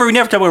you? We never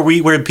talk about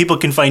where people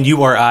can find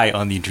you or I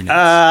on the internet.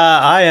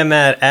 I am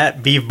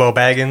at Beef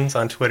Bobaggins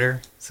on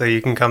Twitter, so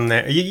you can come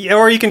there.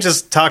 Or you can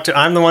just talk to...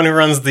 I'm the one who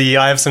runs the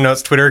I Have Some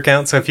Notes Twitter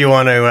account, so if you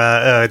want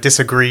to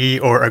disagree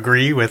or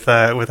agree with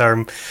our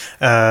movie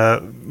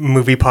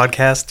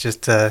podcast,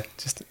 just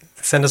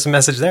send us a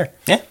message there.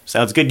 Yeah,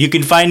 sounds good. You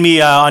can find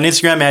me on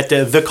Instagram at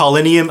The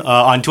Colinium.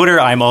 On Twitter,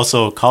 I'm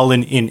also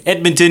Colin in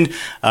Edmonton.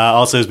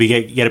 Also, as we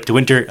get up to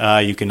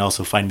winter, you can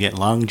also find me at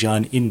Long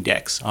John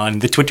Index on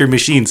the Twitter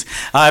machines.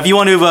 If you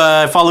want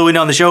to follow in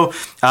on the show,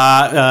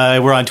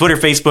 we're on Twitter,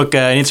 Facebook,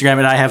 and Instagram,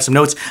 and I have some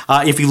notes.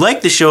 If you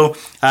like the show,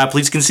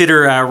 please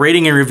consider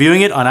rating and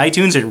reviewing it on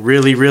iTunes. It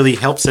really, really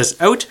helps us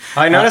out.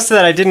 I noticed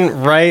that I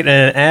didn't write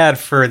an ad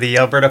for the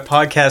Alberta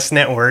Podcast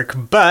Network,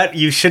 but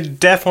you should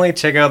definitely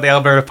check out the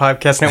Alberta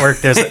Podcast Network.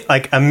 There's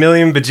like a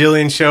million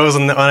bajillion shows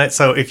on it.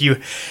 So if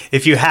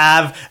you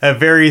have a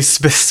very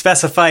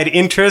specified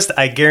interest,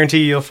 I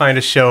guarantee you'll find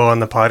a show on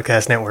the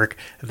podcast network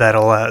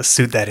that'll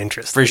suit that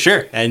interest. For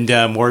sure. And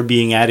more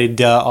being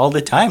added all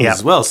the time Yeah.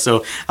 as well.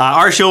 So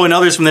our show and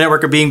others from the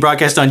network are being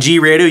broadcast on G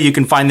Radio. You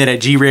can find that at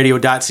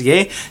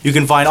gradio.ca. You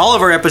can find all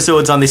of our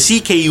episodes on the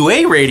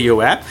CKUA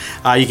radio app.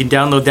 You can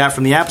download that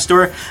from the App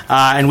Store.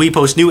 And we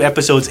post new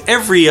episodes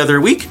every other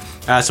week.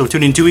 So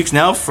tune in 2 weeks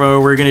now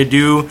for we're going to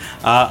do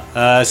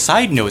a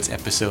Side Notes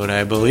episode,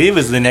 I believe,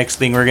 is the next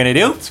thing we're going to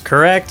do.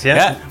 Correct, yeah.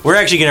 Yeah, we're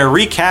actually going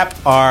to recap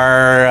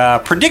our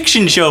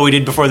prediction show we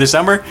did before the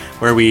summer,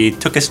 where we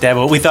took a stab at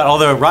what we thought all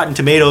the Rotten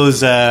Tomatoes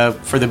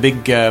for the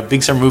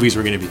big summer movies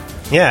were going to be.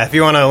 Yeah, if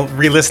you want to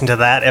re-listen to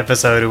that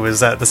episode, it was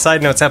the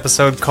Side Notes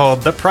episode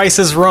called The Price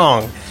is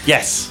Wrong.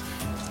 Yes.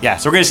 Yeah,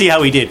 so we're going to see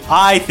how we did.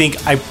 I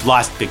think I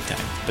lost big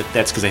time, but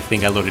that's because I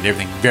think I loaded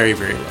everything very,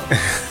 very low.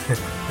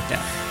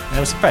 Yeah, I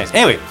was surprised.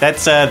 Anyway,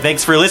 that's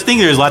thanks for listening.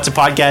 There's lots of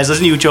podcasts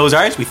listening. You chose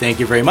ours. We thank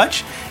you very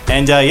much.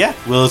 And yeah,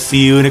 we'll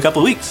see you in a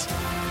couple of weeks.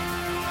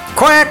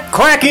 Quack,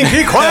 quacky,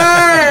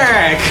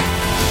 quack!